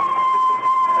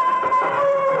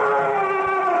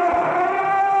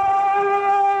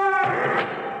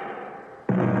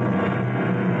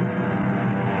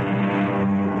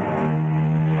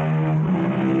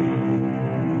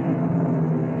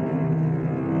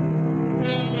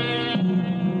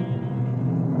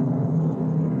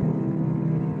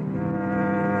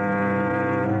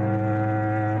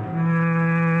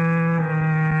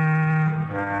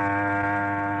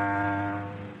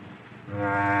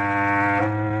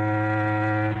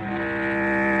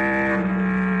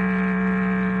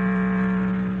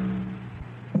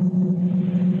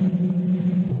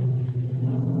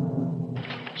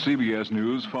 CBS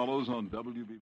News follows on WB.